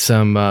still get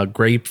some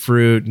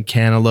grapefruit and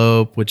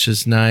cantaloupe, which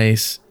is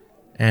nice.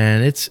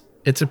 And it's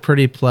a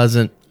pretty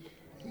pleasant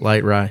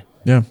light rye.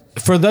 Yeah.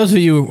 For those of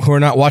you who are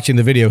not watching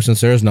the video, since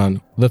there is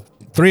none, the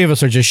three of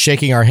us are just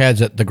shaking our heads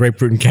at the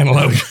grapefruit and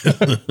cantaloupe.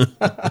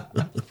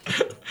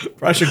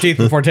 Brush your teeth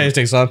before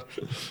tasting, son.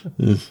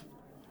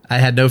 I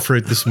had no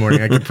fruit this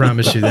morning. I can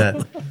promise you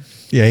that.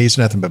 Yeah, he eats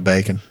nothing but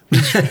bacon.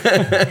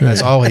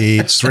 That's all he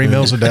eats. 3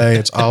 meals a day.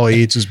 It's all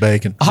he eats is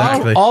bacon.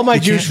 Exactly. All my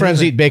Jewish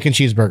friends eat bacon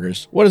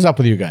cheeseburgers. What is up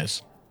with you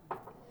guys?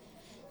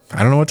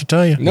 I don't know what to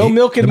tell you. No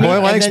milk and the meat.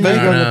 boy likes and then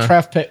you bacon. go to the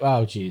Kraft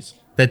Oh, jeez.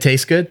 That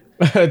tastes good?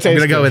 It I'm going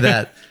to go with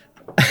that.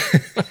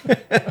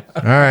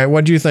 All right,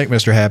 what do you think,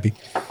 Mr. Happy?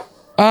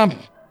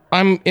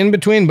 I'm in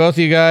between both of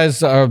you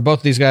guys, or both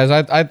of these guys.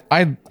 I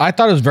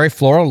thought it was very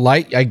floral,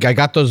 light. I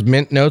got those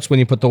mint notes when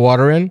you put the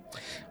water in.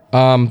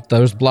 There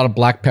was a lot of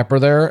black pepper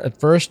there at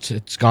first.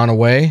 It's gone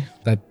away.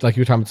 That, like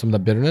you were talking about, some of the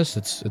bitterness.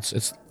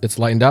 It's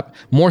lightened up.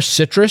 More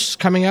citrus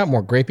coming out,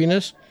 more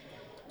grapiness.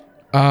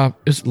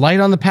 It's light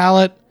on the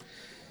palate.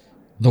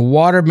 The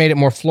water made it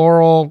more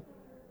floral.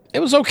 It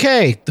was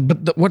okay.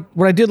 But what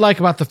I did like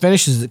about the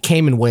finish is it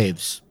came in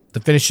waves. The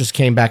finish just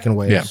came back in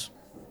waves. Yeah.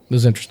 It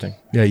was interesting.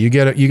 Yeah, you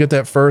get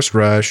that first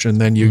rush, and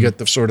then you get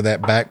the sort of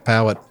that back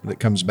palate that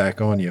comes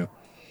back on you.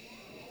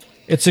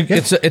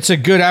 It's a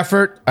good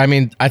effort. I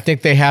mean, I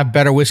think they have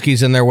better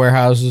whiskeys in their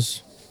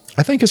warehouses.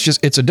 I think it's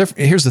a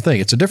different. Here's the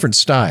thing: it's a different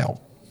style.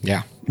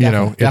 Yeah,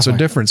 It's a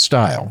different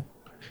style.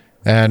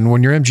 And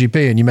when you're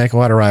MGP and you make a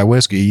lot of rye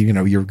whiskey,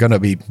 you're going to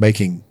be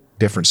making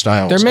different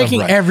styles. They're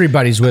making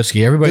everybody's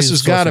whiskey. This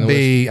has got to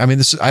be. I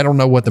mean, I don't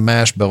know what the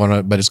mash bill on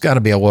it, but it's got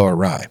to be a lower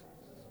rye.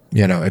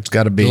 It's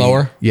got to be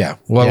lower. Yeah,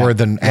 lower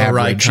than Lower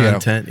average rye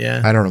content.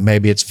 I don't know.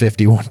 Maybe it's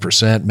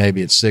 51%.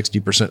 Maybe it's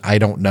 60%. I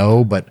don't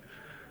know, but.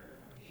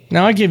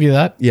 No, I give you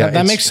that. Yeah,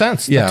 that makes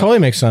sense. Yeah, that totally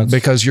makes sense.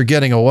 Because you're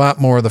getting a lot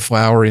more of the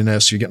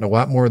floweriness. You're getting a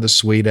lot more of the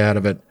sweet out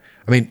of it.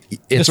 I mean,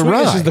 it's a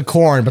rye. This is the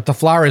corn, but the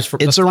flour is from.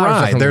 It's a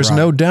rye. There's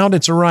no doubt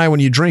it's a rye when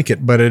you drink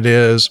it, but it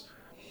is.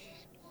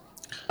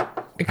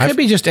 It could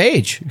be just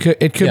age.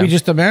 It could be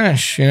just the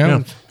mash.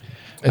 Yeah.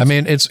 I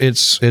mean,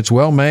 it's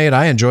well made.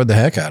 I enjoyed the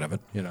heck out of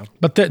it.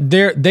 But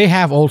they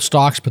have old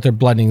stocks, but they're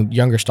blending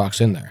younger stocks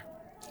in there.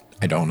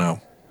 I don't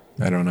know.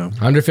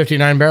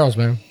 159 barrels,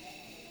 man.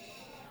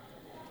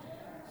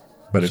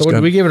 But so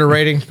do we give it a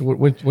rating?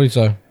 What do you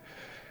say?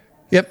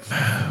 Yep.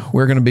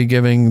 We're going to be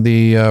giving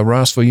the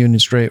Rossville Union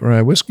Straight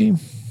Rye Whiskey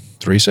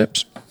 3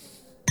 sips.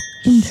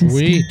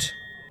 Sweet.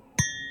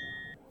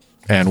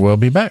 And we'll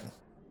be back.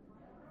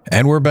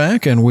 And we're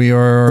back, and we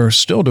are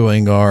still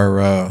doing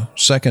our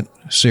second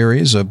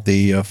series of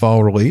the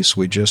fall release.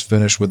 We just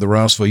finished with the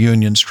Rossville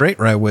Union Straight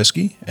Rye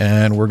Whiskey,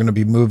 and we're going to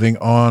be moving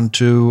on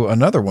to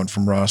another one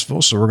from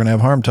Rossville, so we're going to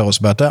have Harm tell us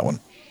about that one.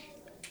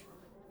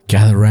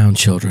 Gather round,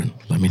 children.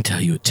 Let me tell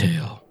you a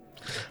tale.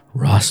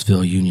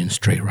 Rossville Union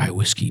Straight Rye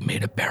Whiskey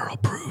made a barrel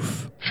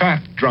proof.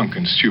 Fat, drunk,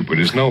 and stupid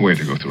is no way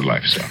to go through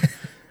life, son.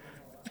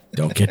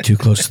 Don't get too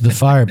close to the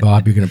fire,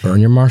 Bob. You're going to burn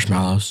your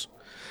marshmallows.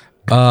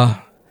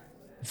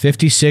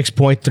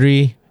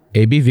 56.3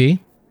 ABV,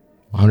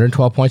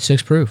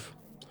 112.6 proof.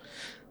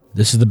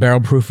 This is the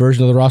barrel proof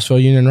version of the Rossville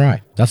Union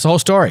Rye. That's the whole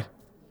story.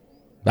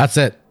 That's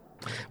it.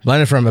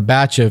 Blended from a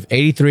batch of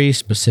 83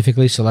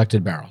 specifically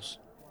selected barrels.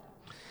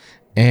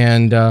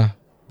 And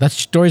that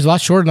story's a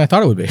lot shorter than I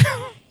thought it would be.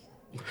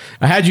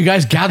 I had you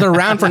guys gather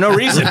around for no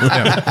reason.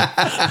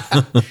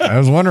 I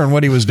was wondering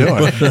what he was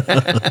doing.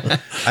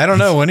 I don't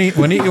know.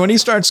 When he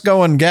starts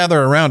going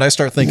gather around, I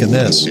start thinking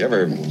this. You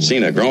ever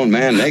seen a grown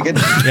man naked?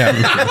 Yeah.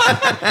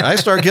 I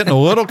start getting a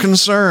little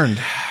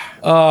concerned.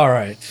 All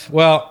right.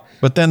 Well,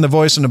 but then the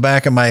voice in the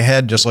back of my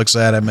head just looks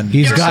at him and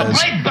You're a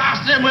great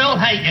bastard, we'll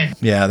hate it.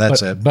 Yeah,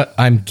 that's it. But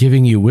I'm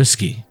giving you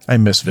whiskey. I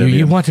miss Vivian.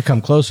 You want to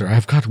come closer.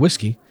 I've got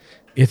whiskey.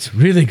 It's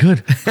really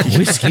good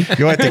whiskey.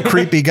 You're like the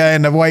creepy guy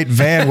in the white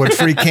van with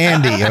free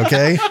candy,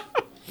 okay?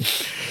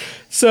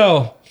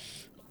 So,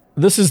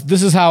 this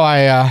is how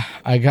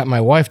I got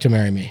my wife to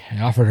marry me. I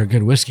offered her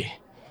good whiskey.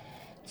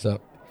 So,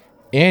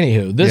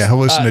 anywho, this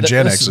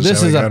hallucinogenics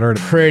this is a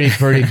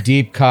pretty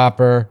deep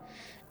copper.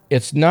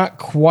 It's not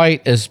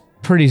quite as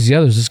pretty as the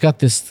others. It's got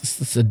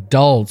this a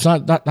dull. It's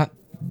not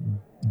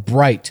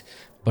bright,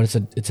 but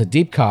it's a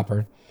deep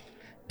copper,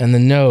 and the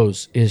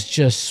nose is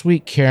just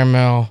sweet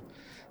caramel.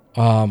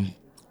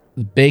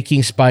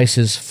 Baking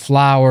spices,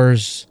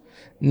 flowers,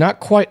 not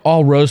quite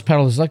all rose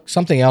petals. There's like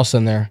something else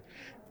in there,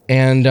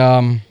 and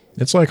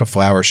it's like a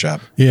flower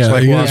shop. Yeah,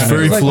 it's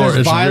very floral.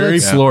 It's very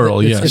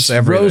floral. Yes,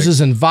 it's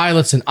roses and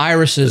violets and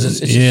irises. It's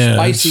just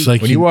spicy. It's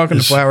like when you walk in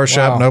the flower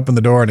shop and open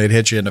the door and it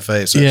hits you in the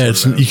face.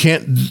 You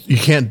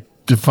can't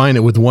define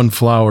it with one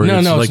flower.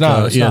 No, it's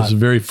not. It's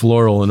very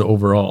floral and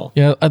overall.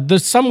 Yeah,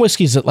 there's some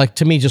whiskeys that, like,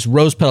 to me, just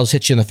rose petals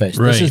hit you in the face.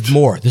 Right. This is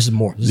more. This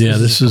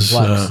is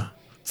complex.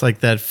 It's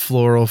like that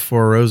floral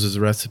Four Roses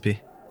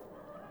recipe.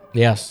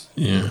 Yes.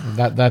 Yeah.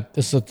 That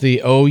is it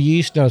the O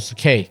yeast? No, it's the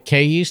K.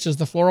 K yeast is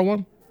the floral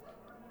one.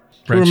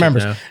 Who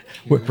remembers?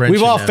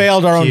 We've all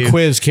failed our own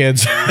quiz,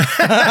 kids.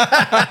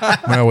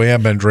 Well, we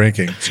have been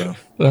drinking, so.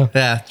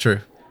 Yeah,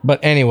 true.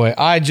 But anyway,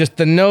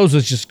 the nose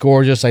was just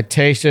gorgeous. I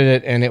tasted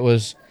it, and it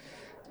was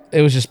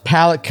just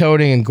palate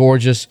coating and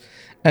gorgeous.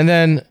 And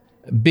then,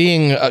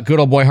 being a good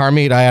old boy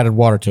Harmeet, I added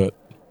water to it.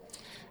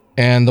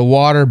 And the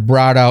water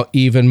brought out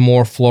even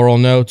more floral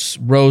notes,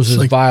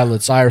 roses,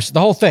 violets, iris, the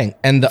whole thing.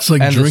 And it's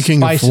like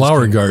drinking a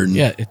flower garden.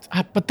 Yeah,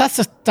 but that's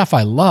the stuff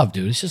I love,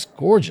 dude. It's just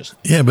gorgeous.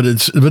 Yeah, but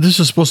this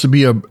is supposed to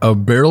be a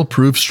barrel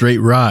proof straight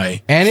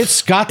rye, and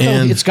it's got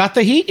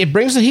the heat. It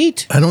brings the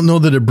heat. I don't know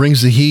that it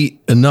brings the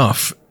heat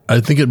enough. I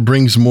think it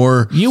brings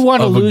more. You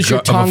want to lose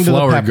your tongue to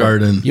the pepper.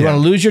 Garden. You want to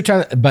lose your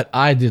tongue, but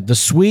I did. The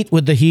sweet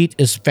with the heat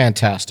is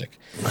fantastic.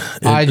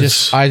 I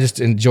just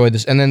enjoyed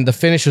this, and then the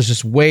finish was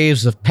just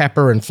waves of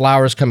pepper and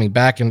flowers coming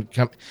back, and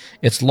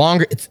it's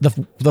longer. It's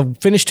the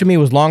finish to me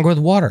was longer with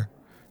water.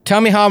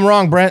 Tell me how I'm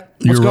wrong, Brent.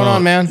 What's going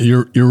on, man?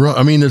 You're wrong.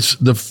 I mean, it's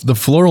the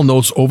floral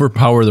notes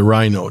overpower the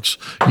rye notes.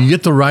 You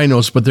get the rye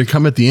notes, but they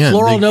come at the end.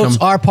 Floral notes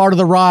are part of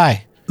the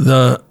rye.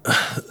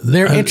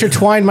 They're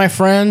intertwined, my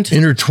friend.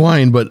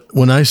 Intertwined, but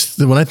when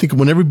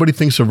everybody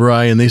thinks of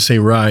rye and they say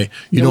rye,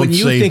 when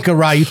you think of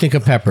rye, you think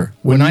of pepper.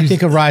 When I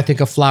think of rye, I think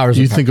of flowers.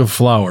 You think of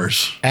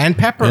flowers and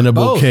pepper and a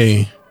both.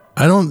 bouquet.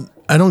 I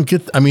I don't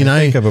get. I mean, I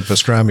think of a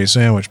pastrami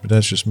sandwich, but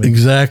that's just me.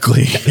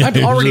 Exactly.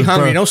 I'm already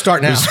hungry. Don't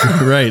start now.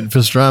 Right,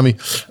 pastrami.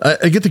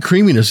 I get the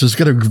creaminess. It's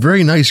got a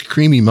very nice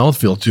creamy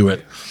mouthfeel to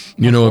it.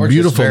 You know, a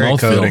beautiful Very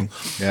coating.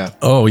 mouthfeel. Yeah.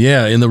 Oh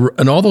yeah,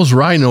 and all those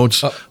rye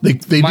notes.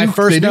 They my do,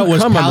 first they do note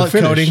was come on the palate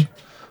finish. coating.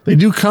 They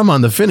do come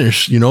on the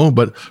finish, you know,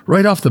 but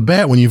right off the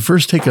bat, when you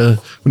first take a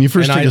And sip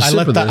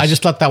of this, I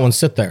just let that one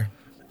sit there.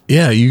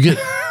 yeah, you get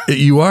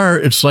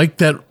it's like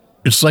that.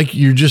 It's like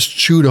you just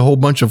chewed a whole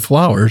bunch of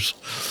flowers,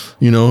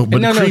 you know,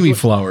 but no, creamy no,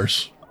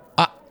 flowers.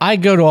 I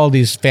go to all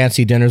these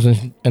fancy dinners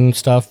and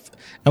stuff,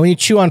 and when you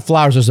chew on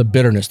flowers, there's a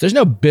bitterness. There's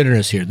no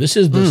bitterness here. This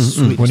is the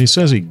sweet. When he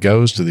says he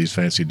goes to these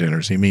fancy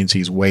dinners, he means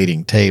he's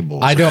waiting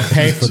tables. I don't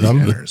pay for them.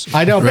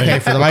 I don't pay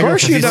for them. Of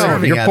course you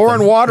don't. You're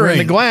pouring water in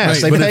the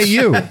glass. Right, They but pay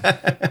you.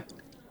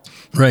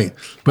 Right, I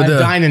but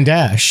dine and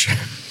dash.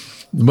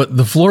 But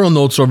the floral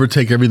notes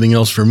overtake everything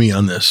else for me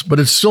on this. But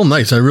it's still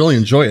nice. I really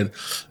enjoy it.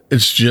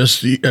 It's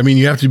just, I mean,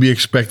 you have to be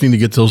expecting to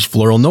get those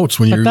floral notes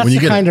when But that's you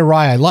the get kind it. of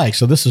rye I like.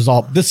 So this just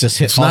hits.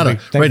 It's not a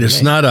right.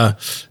 It's not a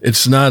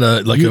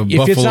like a If it's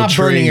Buffalo not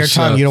burning your Trace,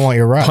 tongue, you don't want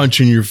your rye. punch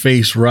in your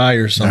face rye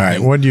or All something. right.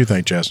 What do you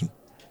think, Justin?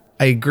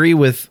 I agree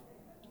with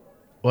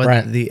what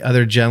Brent. the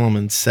other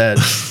gentleman said,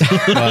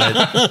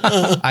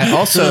 but I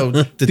also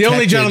The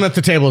only gentleman at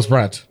the table is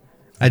Brent.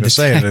 I I'm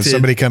saying, did detected-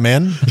 somebody come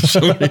in?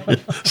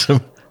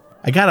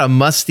 I got a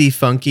musty,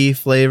 funky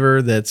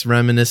flavor that's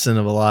reminiscent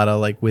of a lot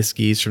of like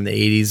whiskeys from the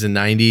 80s and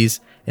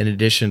 90s, in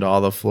addition to all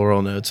the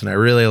floral notes, and I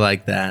really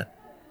like that.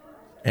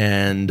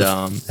 And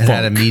it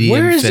had a medium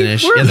Where is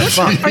finish. it? Where Yeah, the what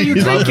funk. are you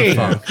Love the drinking?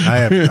 funk. I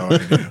have no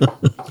idea.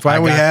 That's why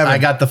we have it. I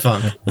got the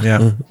funk.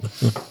 Yeah.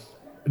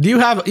 Do you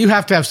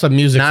have to have some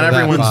music? Not for that,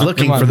 everyone's Bob.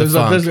 looking Come on, for the there's a-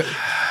 funk. there's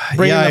a-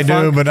 bring in Yeah, the I do,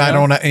 funk, but I yeah.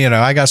 don't.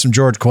 I got some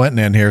George Clinton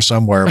in here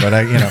somewhere, but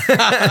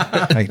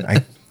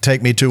I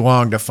take me too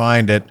long to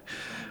find it.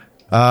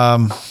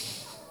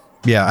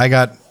 Yeah, I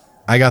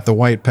got the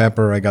white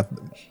pepper. I got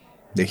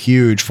the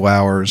huge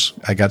flowers.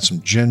 I got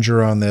some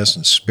ginger on this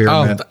and Oh,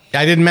 spearmint,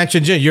 I didn't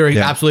mention ginger. You're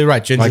Yeah. absolutely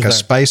right. Ginger's like a there.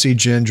 spicy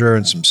ginger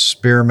and some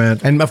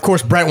spearmint. And of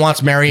course, Brent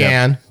wants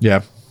Marianne.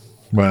 Yeah.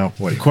 Well,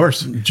 what do you Of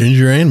course.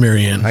 Ginger and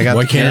Marianne. I got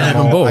Why the can't I have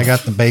them caramel, both? I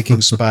got the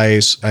baking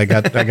spice. I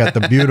got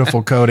the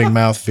beautiful coating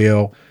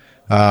mouthfeel.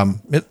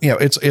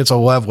 It's a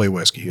lovely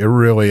whiskey. It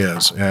really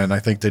is, and I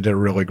think they did a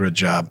really good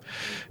job.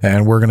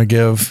 And we're going to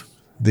give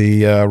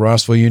the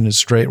Rossville Union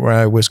Straight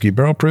Rye Whiskey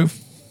Barrel Proof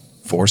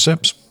 4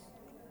 sips.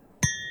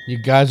 You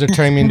guys are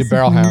turning me into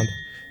Barrel Hound.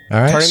 All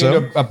right, Turning so me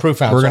into a proof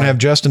hound. we're going to sorry. have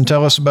Justin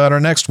tell us about our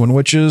next one,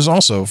 which is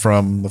also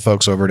from the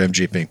folks over at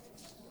MGP.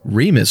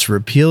 Remus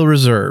Repeal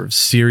Reserve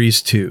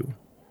Series 2.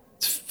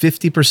 It's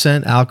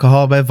 50%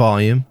 alcohol by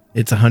volume.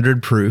 It's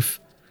 100 proof.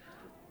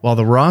 While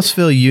the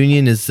Rossville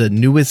Union is the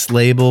newest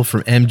label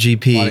from Body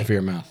MGP, for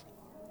your mouth.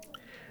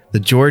 the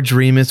George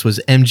Remus was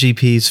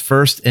MGP's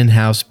first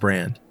in-house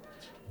brand.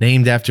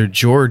 Named after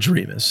George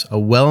Remus, a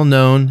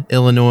well-known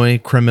Illinois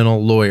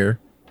criminal lawyer,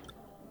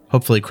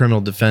 hopefully criminal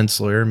defense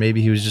lawyer,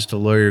 maybe he was just a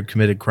lawyer who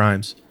committed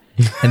crimes,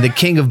 and the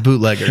king of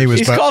bootleggers.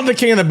 He's called the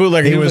king of the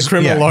bootlegger. He was a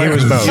criminal lawyer. He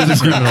was both. He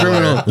was a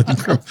criminal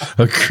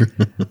lawyer.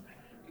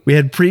 We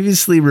had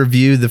previously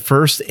reviewed the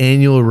first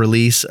annual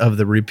release of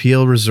the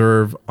Repeal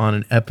Reserve on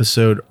an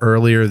episode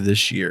earlier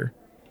this year.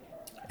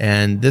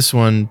 And this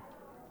one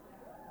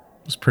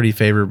was pretty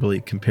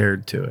favorably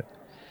compared to it.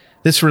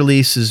 This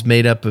release is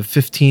made up of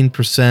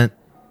 15%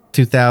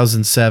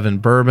 2007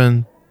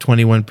 bourbon,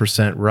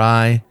 21%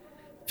 rye,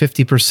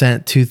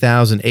 50%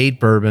 2008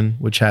 bourbon,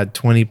 which had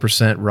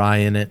 20% rye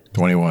in it.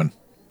 21.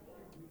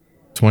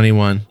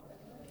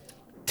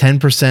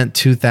 10%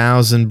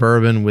 2000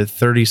 bourbon with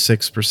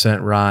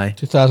 36% rye.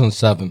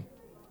 2007.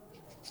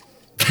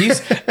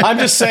 I'm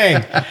just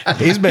saying.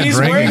 He's been He's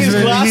drinking. wearing his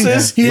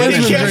glasses, He but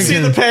has he been can't see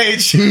drinking.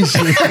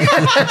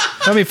 the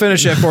page. Let me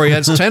finish that for you.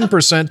 It's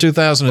 10%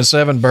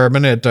 2007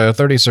 bourbon at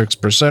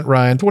 36%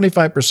 rye and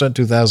 25%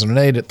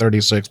 2008 at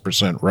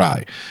 36%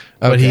 rye.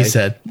 What he Okay.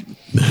 said.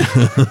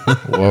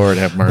 Lord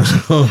have mercy.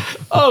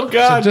 Oh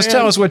God! Just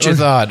tell us what you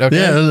thought. Okay.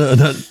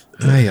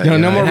 Yeah,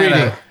 No more It had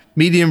reading. a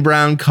medium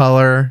brown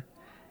color.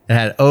 It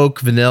had oak,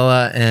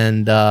 vanilla,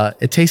 and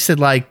it tasted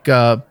like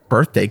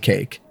birthday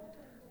cake,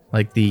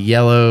 like the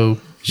yellow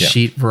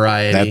sheet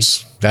variety.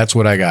 That's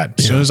what I got.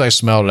 As soon as I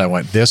smelled it, I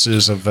went, "This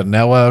is a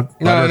vanilla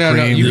No.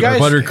 buttercream." You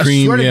guys,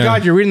 buttercream, I swear to yeah.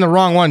 God, you're reading the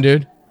wrong one,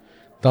 dude.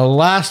 The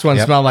last one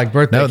Yep. smelled like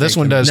birthday. No, this cake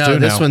one to me. does no, too.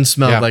 this now. one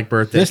smelled Yeah. like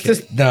birthday This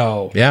cake.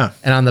 no. Yeah.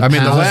 And on the I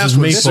mean, the palate, last this is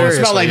one maple. This one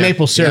smelled like seriously,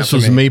 maple syrup. This to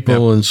was me.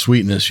 maple and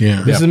sweetness.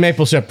 Yeah. This is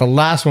maple syrup. The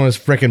last one was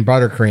freaking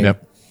buttercream.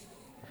 Yep.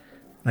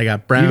 I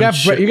got brown. You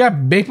got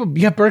maple.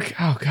 You got burk.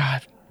 Oh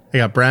God. I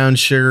got brown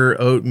sugar,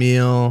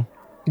 oatmeal,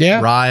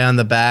 Yeah. rye on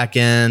the back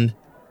end.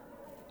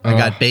 I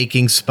got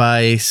baking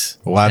spice.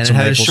 Lots and of it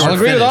had a maple short I'll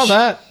agree with all finish.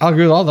 that. I'll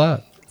agree with all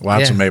that.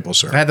 Lots Yeah. of maple I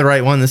syrup. had the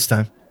right one this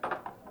time.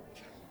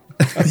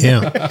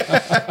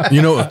 Yeah.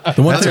 You know,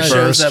 the one That's thing a Shows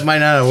first. that might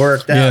not have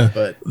worked Yeah. out,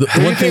 but the What do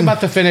you one think thing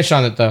about the finish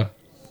on it, though?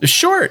 it's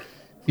short.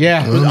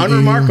 Yeah, It was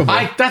unremarkable.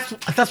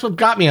 that's what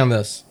got me on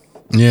this.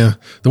 Yeah.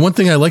 The one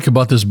thing I like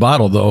about this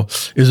bottle, though,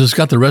 is it's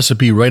got the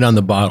recipe right on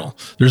the bottle.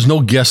 There's no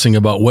guessing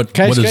about what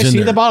Can is I in see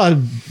there. the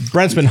bottle?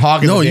 Brent's been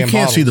hogging No, the you damn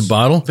can't see the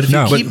bottles. bottle. But if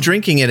you keep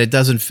drinking it, it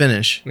doesn't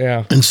finish.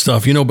 Yeah. And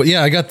stuff, but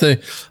yeah, I got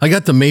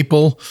the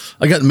maple.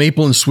 I got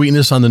maple and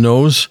sweetness on the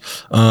nose.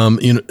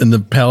 In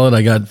the palate,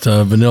 I got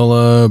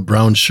vanilla,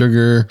 brown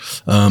sugar,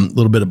 a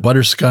little bit of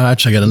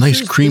butterscotch. I got a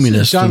nice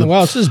creaminess. done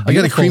well. This is I got a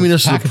beautiful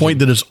creaminess to the packaging. point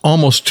that it's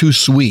almost too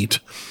sweet.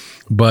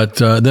 But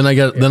then I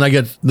got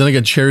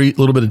cherry, a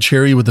little bit of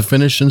cherry with the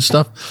finish and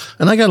stuff,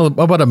 and I got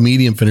about a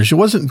medium finish. It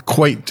wasn't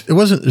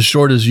as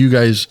short as you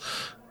guys,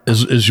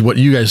 as what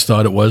you guys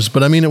thought it was.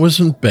 But I mean, it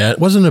wasn't bad. It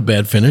wasn't a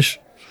bad finish.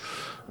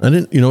 I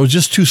didn't, it was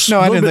just too. No,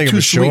 I didn't think it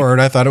was sweet. short.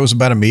 I thought it was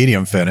about a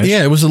medium finish.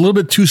 Yeah, it was a little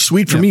bit too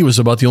sweet for me. It was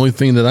about the only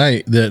thing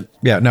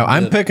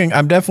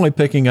I'm definitely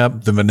picking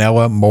up the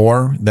vanilla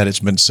more that it's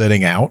been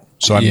sitting out.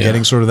 So I'm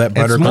getting sort of that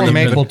It's more buttercream.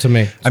 maple to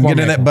me. It's I'm more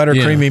getting that maple.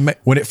 buttercreamy.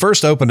 When it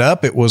first opened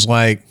up, it was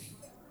like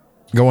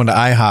going to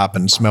IHOP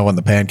and smelling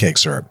the pancake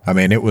syrup. I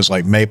mean, it was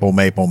like maple,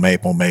 maple,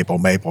 maple, maple,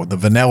 maple. The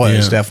vanilla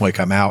has definitely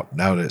come out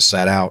now that it's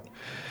sat out.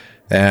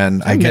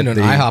 And I get an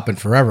IHOP in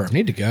forever. I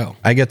need to go.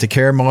 I get the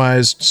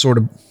caramelized sort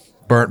of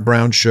burnt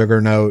brown sugar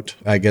note.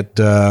 I get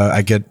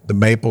the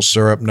maple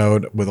syrup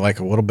note with like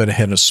a little bit of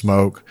hint of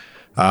smoke.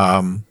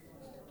 And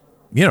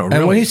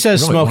when he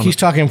says smoke, he's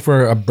talking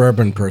for a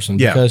bourbon person.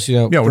 Because,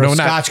 for a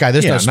Scotch guy,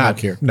 there's no smoke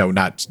here. No,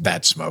 not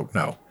that smoke.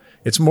 No.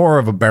 It's more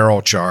of a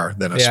barrel char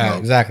than a smoke. Yeah,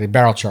 exactly.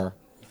 Barrel char.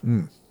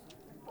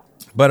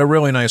 But a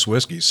really nice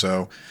whiskey.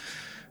 So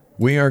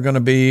we are going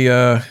to be...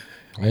 we're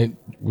going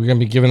to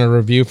be giving a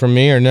review from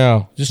me or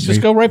no? Just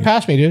go right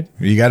past me, dude.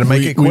 You got to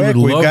make it we quick.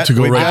 would love to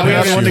go right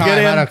past you. To get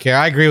in. I don't care.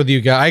 I agree with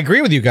you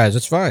guys.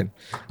 It's fine.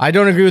 I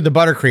don't agree with the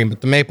buttercream, but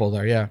the maple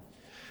there, yeah.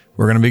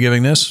 We're going to be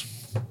giving this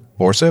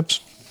 4 sips.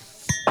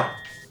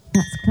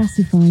 That's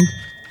classified.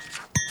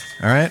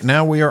 All right.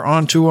 Now we are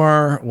on to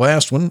our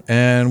last one,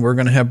 and we're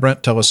going to have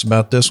Brent tell us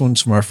about this one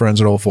from our friends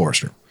at Old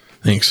Forester.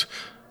 Thanks.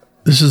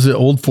 This is the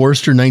Old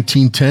Forester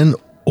 1910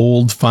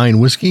 Old Fine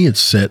Whiskey.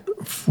 It's at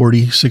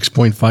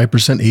 46.5%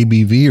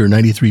 ABV or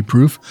 93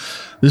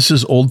 proof. This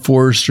is Old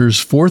Forester's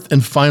fourth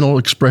and final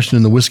expression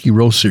in the Whiskey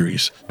Row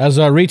series. As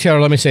a retailer,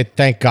 let me say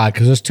thank God,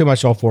 because there's too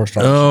much Old Forester.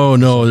 Oh,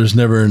 no, there's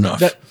never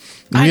enough.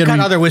 I got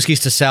other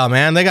whiskeys to sell,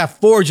 man. They got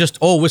 4 just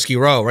Old Whiskey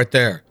Row right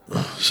there.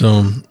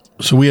 So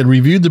we had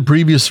reviewed the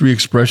previous 3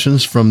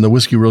 expressions from the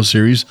Whiskey Row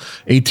series,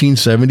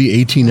 1870,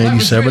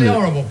 1897.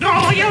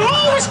 Oh, you're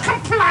always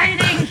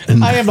complaining.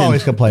 I am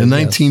always complaining. In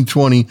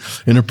 1920,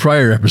 in a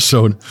prior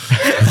episode.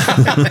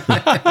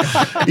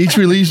 Each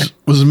release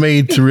was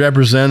made to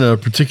represent a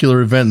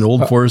particular event in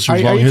Old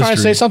Forester's long history. Are you trying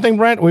to say something,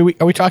 Brent?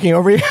 Are we talking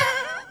over you?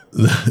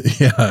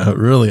 Yeah,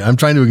 really. I'm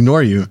trying to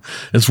ignore you.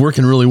 It's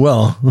working really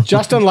well.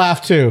 Justin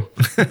laughed too.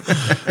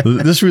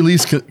 This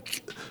release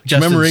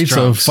commemorates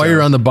a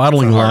fire on the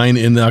bottling line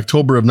in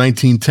October of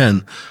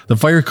 1910. The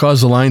fire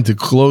caused the line to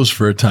close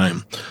for a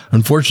time.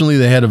 Unfortunately,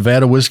 they had a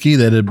vat of whiskey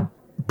that had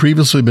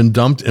previously been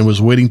dumped and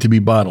was waiting to be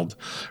bottled.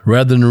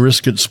 Rather than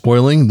risk it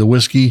spoiling, the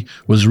whiskey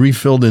was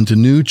refilled into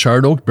new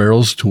charred oak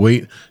barrels to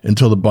wait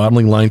until the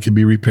bottling line could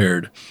be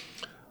repaired.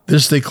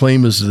 This, they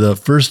claim, is the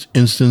first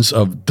instance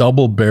of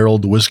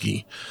double-barreled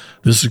whiskey.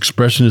 This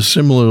expression is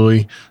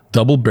similarly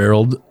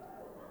double-barreled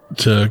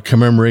to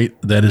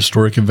commemorate that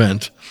historic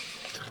event.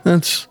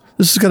 This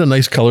has got a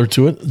nice color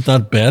to it. It's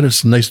not bad.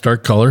 It's a nice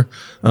dark color.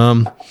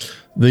 On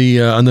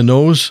the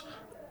nose,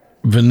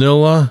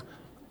 vanilla,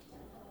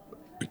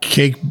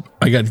 cake.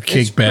 I got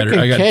cake batter.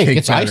 I got cake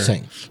it's batter.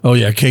 icing. Oh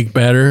yeah, cake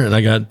batter, and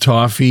I got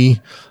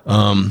toffee.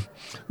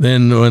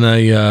 Then when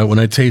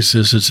I taste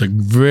this, it's a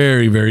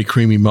very, very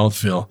creamy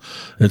mouthfeel.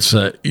 It's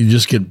you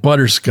just get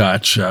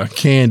butterscotch,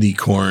 candy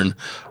corn,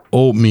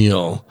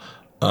 oatmeal.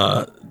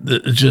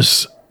 It's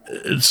just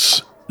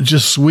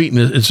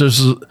sweetness.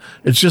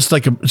 It's just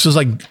like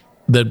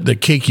the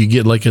cake you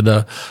get like at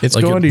a. It's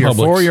like going to your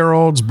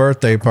 4-year-old's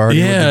birthday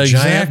party with a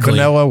giant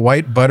vanilla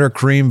white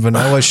buttercream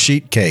vanilla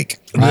sheet cake.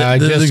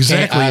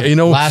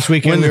 Last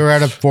weekend we were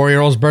at a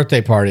 4-year-old's birthday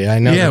party. I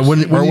know. Yeah,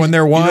 when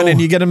they're one and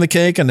you get them the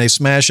cake and they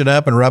smash it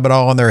up and rub it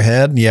all on their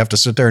head and you have to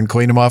sit there and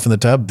clean them off in the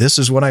tub. This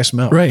is what I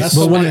smell. Right. That's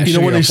But the when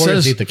one when it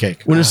says eat the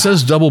cake. when it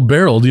says double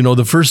barreled,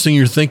 the first thing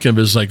you're thinking of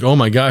is like, oh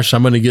my gosh,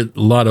 I'm going to get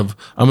a lot of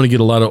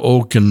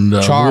oak and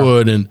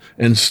wood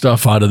and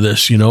stuff out of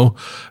this,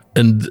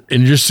 And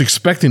you're just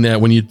expecting that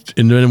when you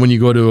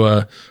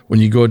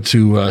go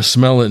to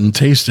smell it and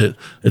taste it,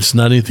 it's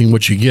not anything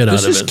what you get out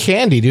of it. This is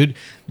candy, dude.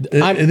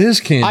 It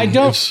is candy.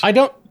 I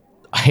don't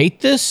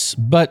hate this,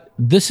 but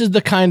this is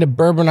the kind of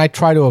bourbon I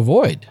try to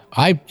avoid.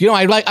 I'm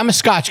a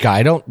Scotch guy.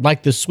 I don't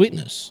like this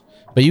sweetness,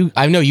 but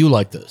I know you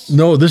like this.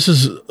 No, this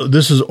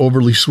is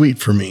overly sweet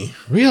for me.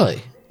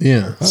 Really?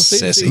 Yeah.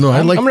 Sissy. No,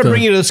 I'm going to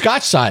bring you to the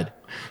Scotch side.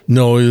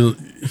 No,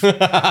 good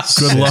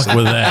luck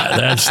with that.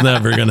 That's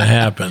never going to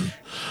happen.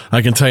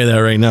 I can tell you that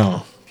right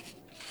now.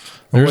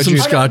 There's some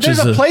scotches.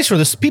 There's a place for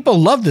this. People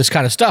love this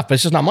kind of stuff, but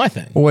it's just not my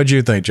thing. What'd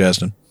you think,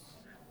 Justin?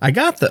 I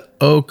got the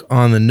oak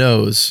on the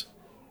nose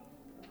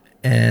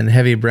and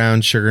heavy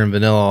brown sugar and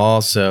vanilla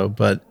also,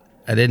 but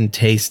I didn't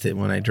taste it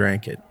when I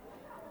drank it.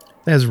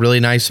 It has really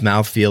nice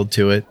mouthfeel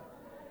to it.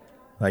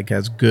 Like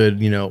has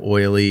good,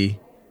 oily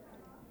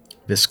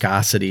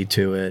viscosity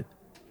to it.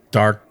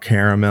 Dark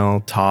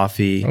caramel,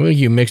 toffee. I think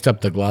you mixed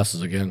up the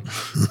glasses again.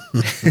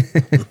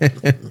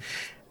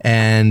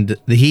 And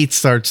the heat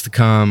starts to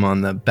come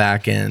on the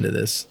back end of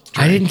this drink.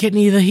 I didn't get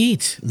any of the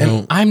heat. No.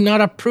 And I'm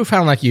not a proof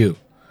hound like you.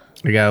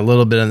 I got a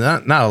little bit of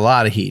not a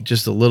lot of heat,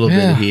 just a little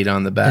bit of heat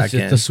on the back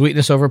end. The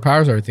sweetness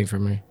overpowers everything for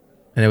me.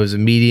 And it was a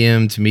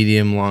medium to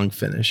medium long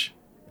finish.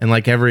 And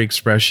like every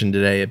expression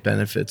today, it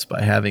benefits by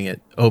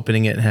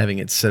opening it and having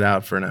it sit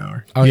out for an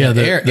hour. Oh yeah,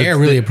 air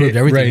really improved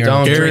everything. Right,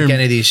 don't drink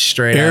any of these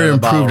straight out of the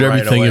bottle improved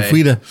everything.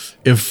 Right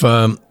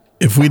away.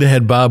 If we'd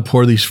had Bob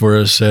pour these for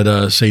us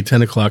at say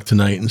 10 o'clock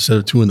tonight instead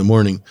of 2 a.m,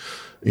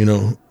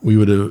 we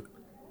would have.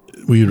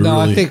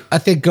 No, really, I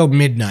think go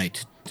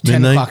midnight.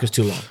 10 o'clock is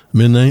too long.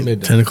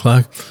 Midnight. 10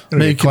 o'clock. It'll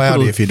get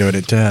cloudy if you do it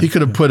at 10. He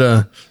could have put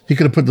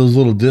those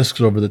little discs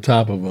over the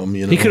top of them.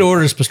 He could have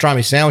ordered his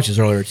pastrami sandwiches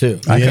earlier too.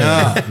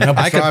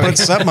 I could put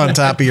something on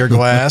top of your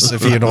glass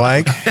if you'd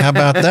like. How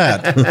about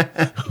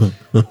that?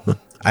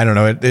 I don't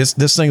know.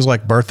 This thing's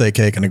like birthday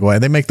cake in a way.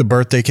 They make the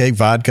birthday cake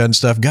vodka and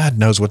stuff. God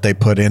knows what they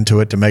put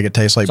into it to make it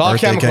taste like It's all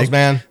birthday chemicals, cake.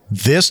 man.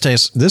 This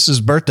is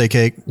birthday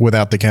cake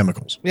without the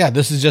chemicals. Yeah,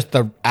 this is just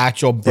the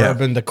actual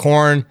bourbon, the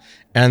corn,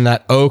 and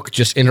that oak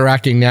just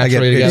interacting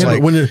naturally It's together.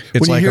 like,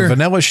 it's like a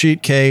vanilla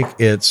sheet cake.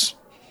 I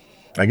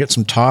get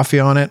some toffee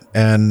on it,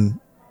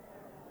 and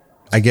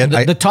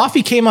the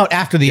toffee came out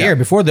after the air.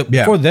 Before that,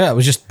 it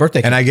was just birthday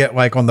cake. And I get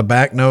like on the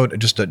back note,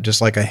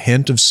 just like a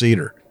hint of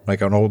cedar,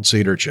 like an old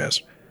cedar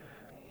chest.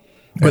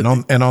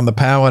 And on the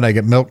palate, I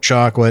get milk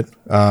chocolate,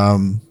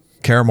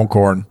 caramel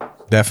corn,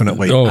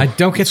 definitely. Oh, I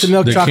don't get the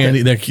milk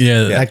chocolate.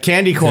 That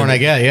candy corn, I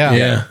get.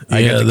 Yeah.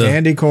 I get the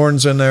candy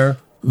corns in there.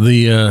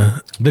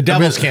 The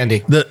devil's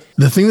candy.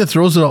 The thing that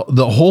throws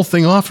the whole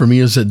thing off for me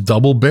is it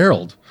double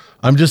barreled.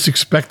 I'm just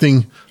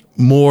expecting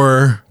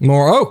more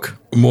oak,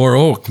 more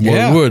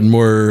wood,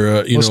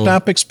 more.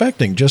 Stop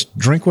expecting. Just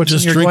drink what's in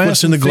your glass.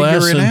 What's in the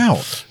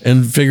glass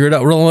and figure it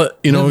out. Well,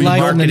 don't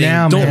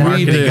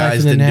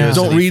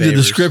read the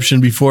description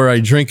before I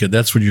drink it.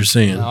 That's what you're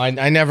saying. No,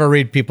 I never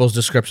read people's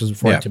descriptions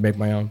before to make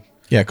my own.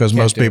 Yeah, because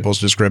most people's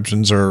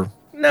descriptions are.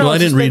 No, I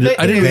didn't read it.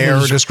 I didn't read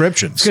their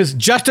descriptions. Because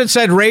Justin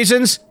said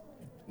raisins,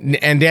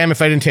 and damn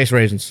if I didn't taste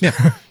raisins.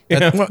 Yeah.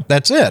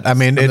 That's it. I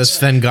mean,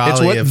 it's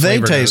what they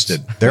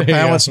tasted. Their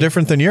palate's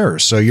different than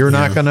yours, so you're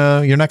not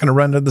gonna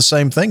run into the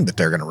same thing that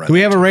they're gonna run. Do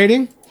we have a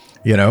rating?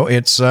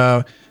 It's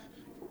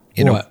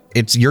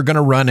you're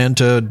gonna run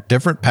into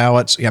different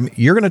palates. I mean,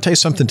 you're gonna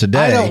taste something today.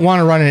 I don't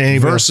want to run into any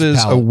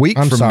versus a week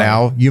from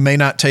now. You may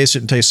not taste it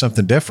and taste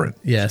something different.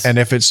 Yes, and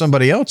if it's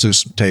somebody else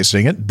who's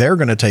tasting it, they're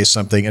gonna taste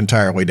something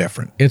entirely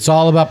different. It's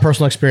all about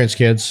personal experience,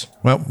 kids.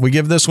 Well, we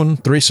give this one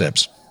 3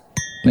 sips.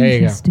 There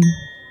you go.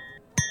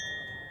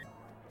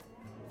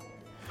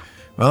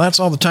 Well, that's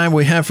all the time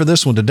we have for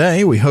this one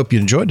today. We hope you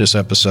enjoyed this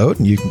episode,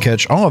 and you can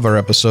catch all of our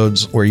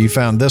episodes where you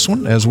found this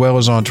one, as well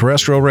as on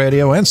terrestrial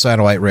radio and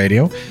satellite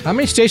radio. How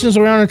many stations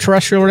are on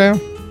terrestrial radio?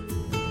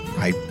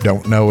 I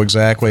don't know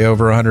exactly,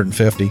 over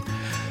 150.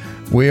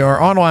 We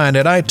are online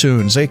at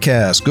iTunes,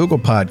 Acast, Google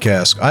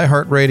Podcasts,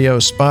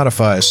 iHeartRadio,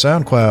 Spotify,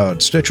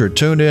 SoundCloud, Stitcher,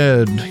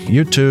 TuneIn,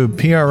 YouTube,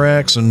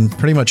 PRX, and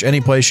pretty much any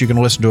place you can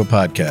listen to a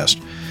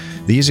podcast.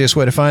 The easiest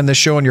way to find this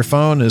show on your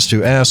phone is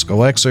to ask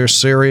Alexa,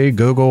 Siri,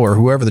 Google, or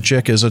whoever the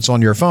chick is that's on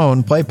your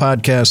phone, play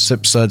podcast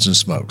Sip Suds and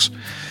Smokes.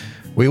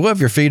 We love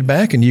your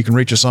feedback, and you can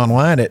reach us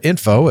online at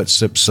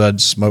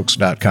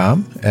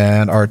info@sipsudssmokes.com.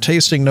 And our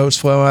tasting notes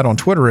flow out on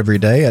Twitter every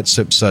day at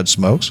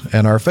SipSudSmokes,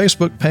 and our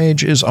Facebook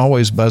page is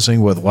always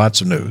buzzing with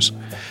lots of news.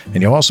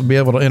 And you'll also be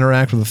able to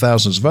interact with the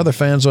thousands of other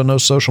fans on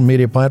those social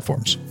media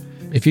platforms.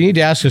 If you need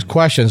to ask us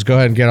questions, go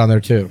ahead and get on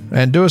there too.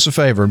 And do us a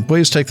favor, and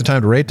please take the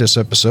time to rate this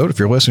episode if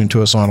you're listening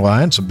to us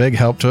online. It's a big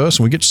help to us,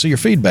 and we get to see your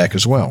feedback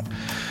as well.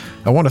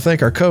 I want to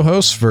thank our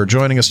co-hosts for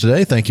joining us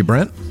today. Thank you,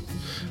 Brent.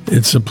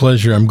 It's a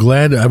pleasure. I'm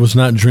glad I was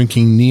not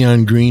drinking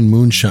neon green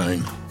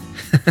moonshine.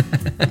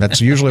 That's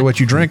usually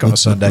what you drink on a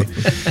Sunday.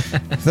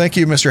 Thank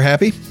you, Mr.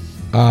 Happy.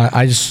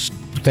 I just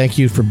thank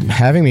you for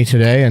having me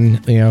today,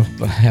 and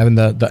having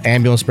the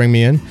ambulance bring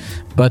me in.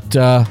 But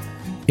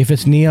if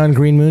it's neon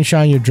green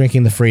moonshine, you're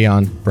drinking the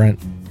Freon, Brent.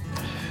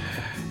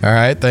 All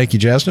right. Thank you,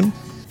 Justin.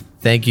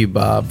 Thank you,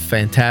 Bob.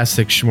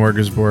 Fantastic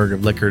smorgasbord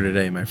of liquor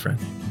today, my friend.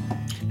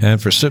 And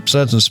for Sip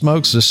Suds and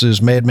Smokes, this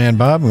is Madman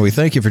Bob, and we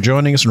thank you for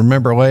joining us. And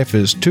remember, life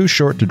is too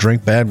short to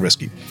drink bad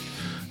whiskey.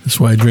 That's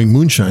why I drink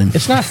moonshine.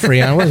 It's not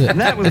Freon, what is it?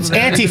 It's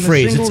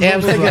antifreeze.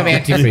 I'm thinking of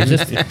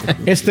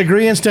antifreeze. It's the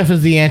green stuff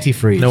is the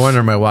antifreeze. No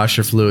wonder my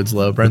washer fluid's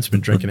low. Brent's been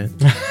drinking it.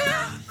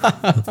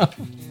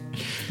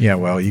 Yeah,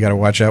 well, you got to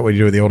watch out what you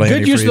do with the old antifreeze.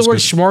 Good use of the word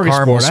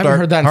smorgasbord. I haven't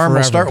heard that in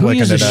forever. Start Who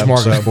licking uses it up.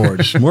 smorgasbord?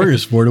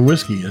 Smorgasbord of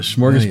whiskey. A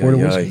smorgasbord of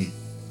whiskey.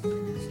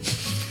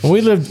 When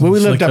we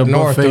lived up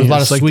north, there was a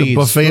lot of Swedes. Like the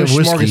buffet of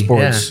whiskey.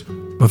 Smorgasbords. Yeah.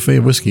 Buffet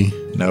of whiskey.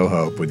 No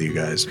hope with you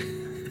guys.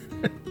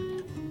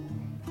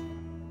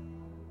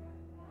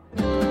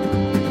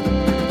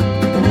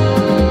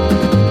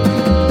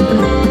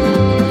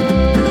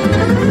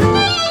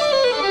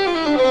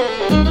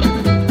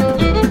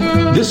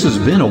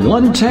 been a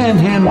One Tan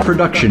Hand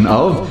production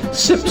of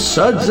Sips,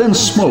 Suds, and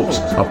Smokes,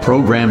 a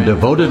program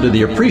devoted to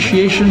the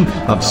appreciation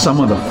of some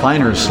of the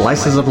finer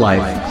slices of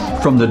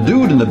life. From the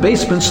Dude in the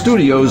Basement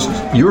Studios,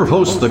 your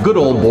hosts, the Good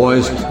Old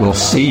Boys, will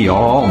see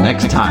y'all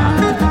next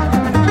time.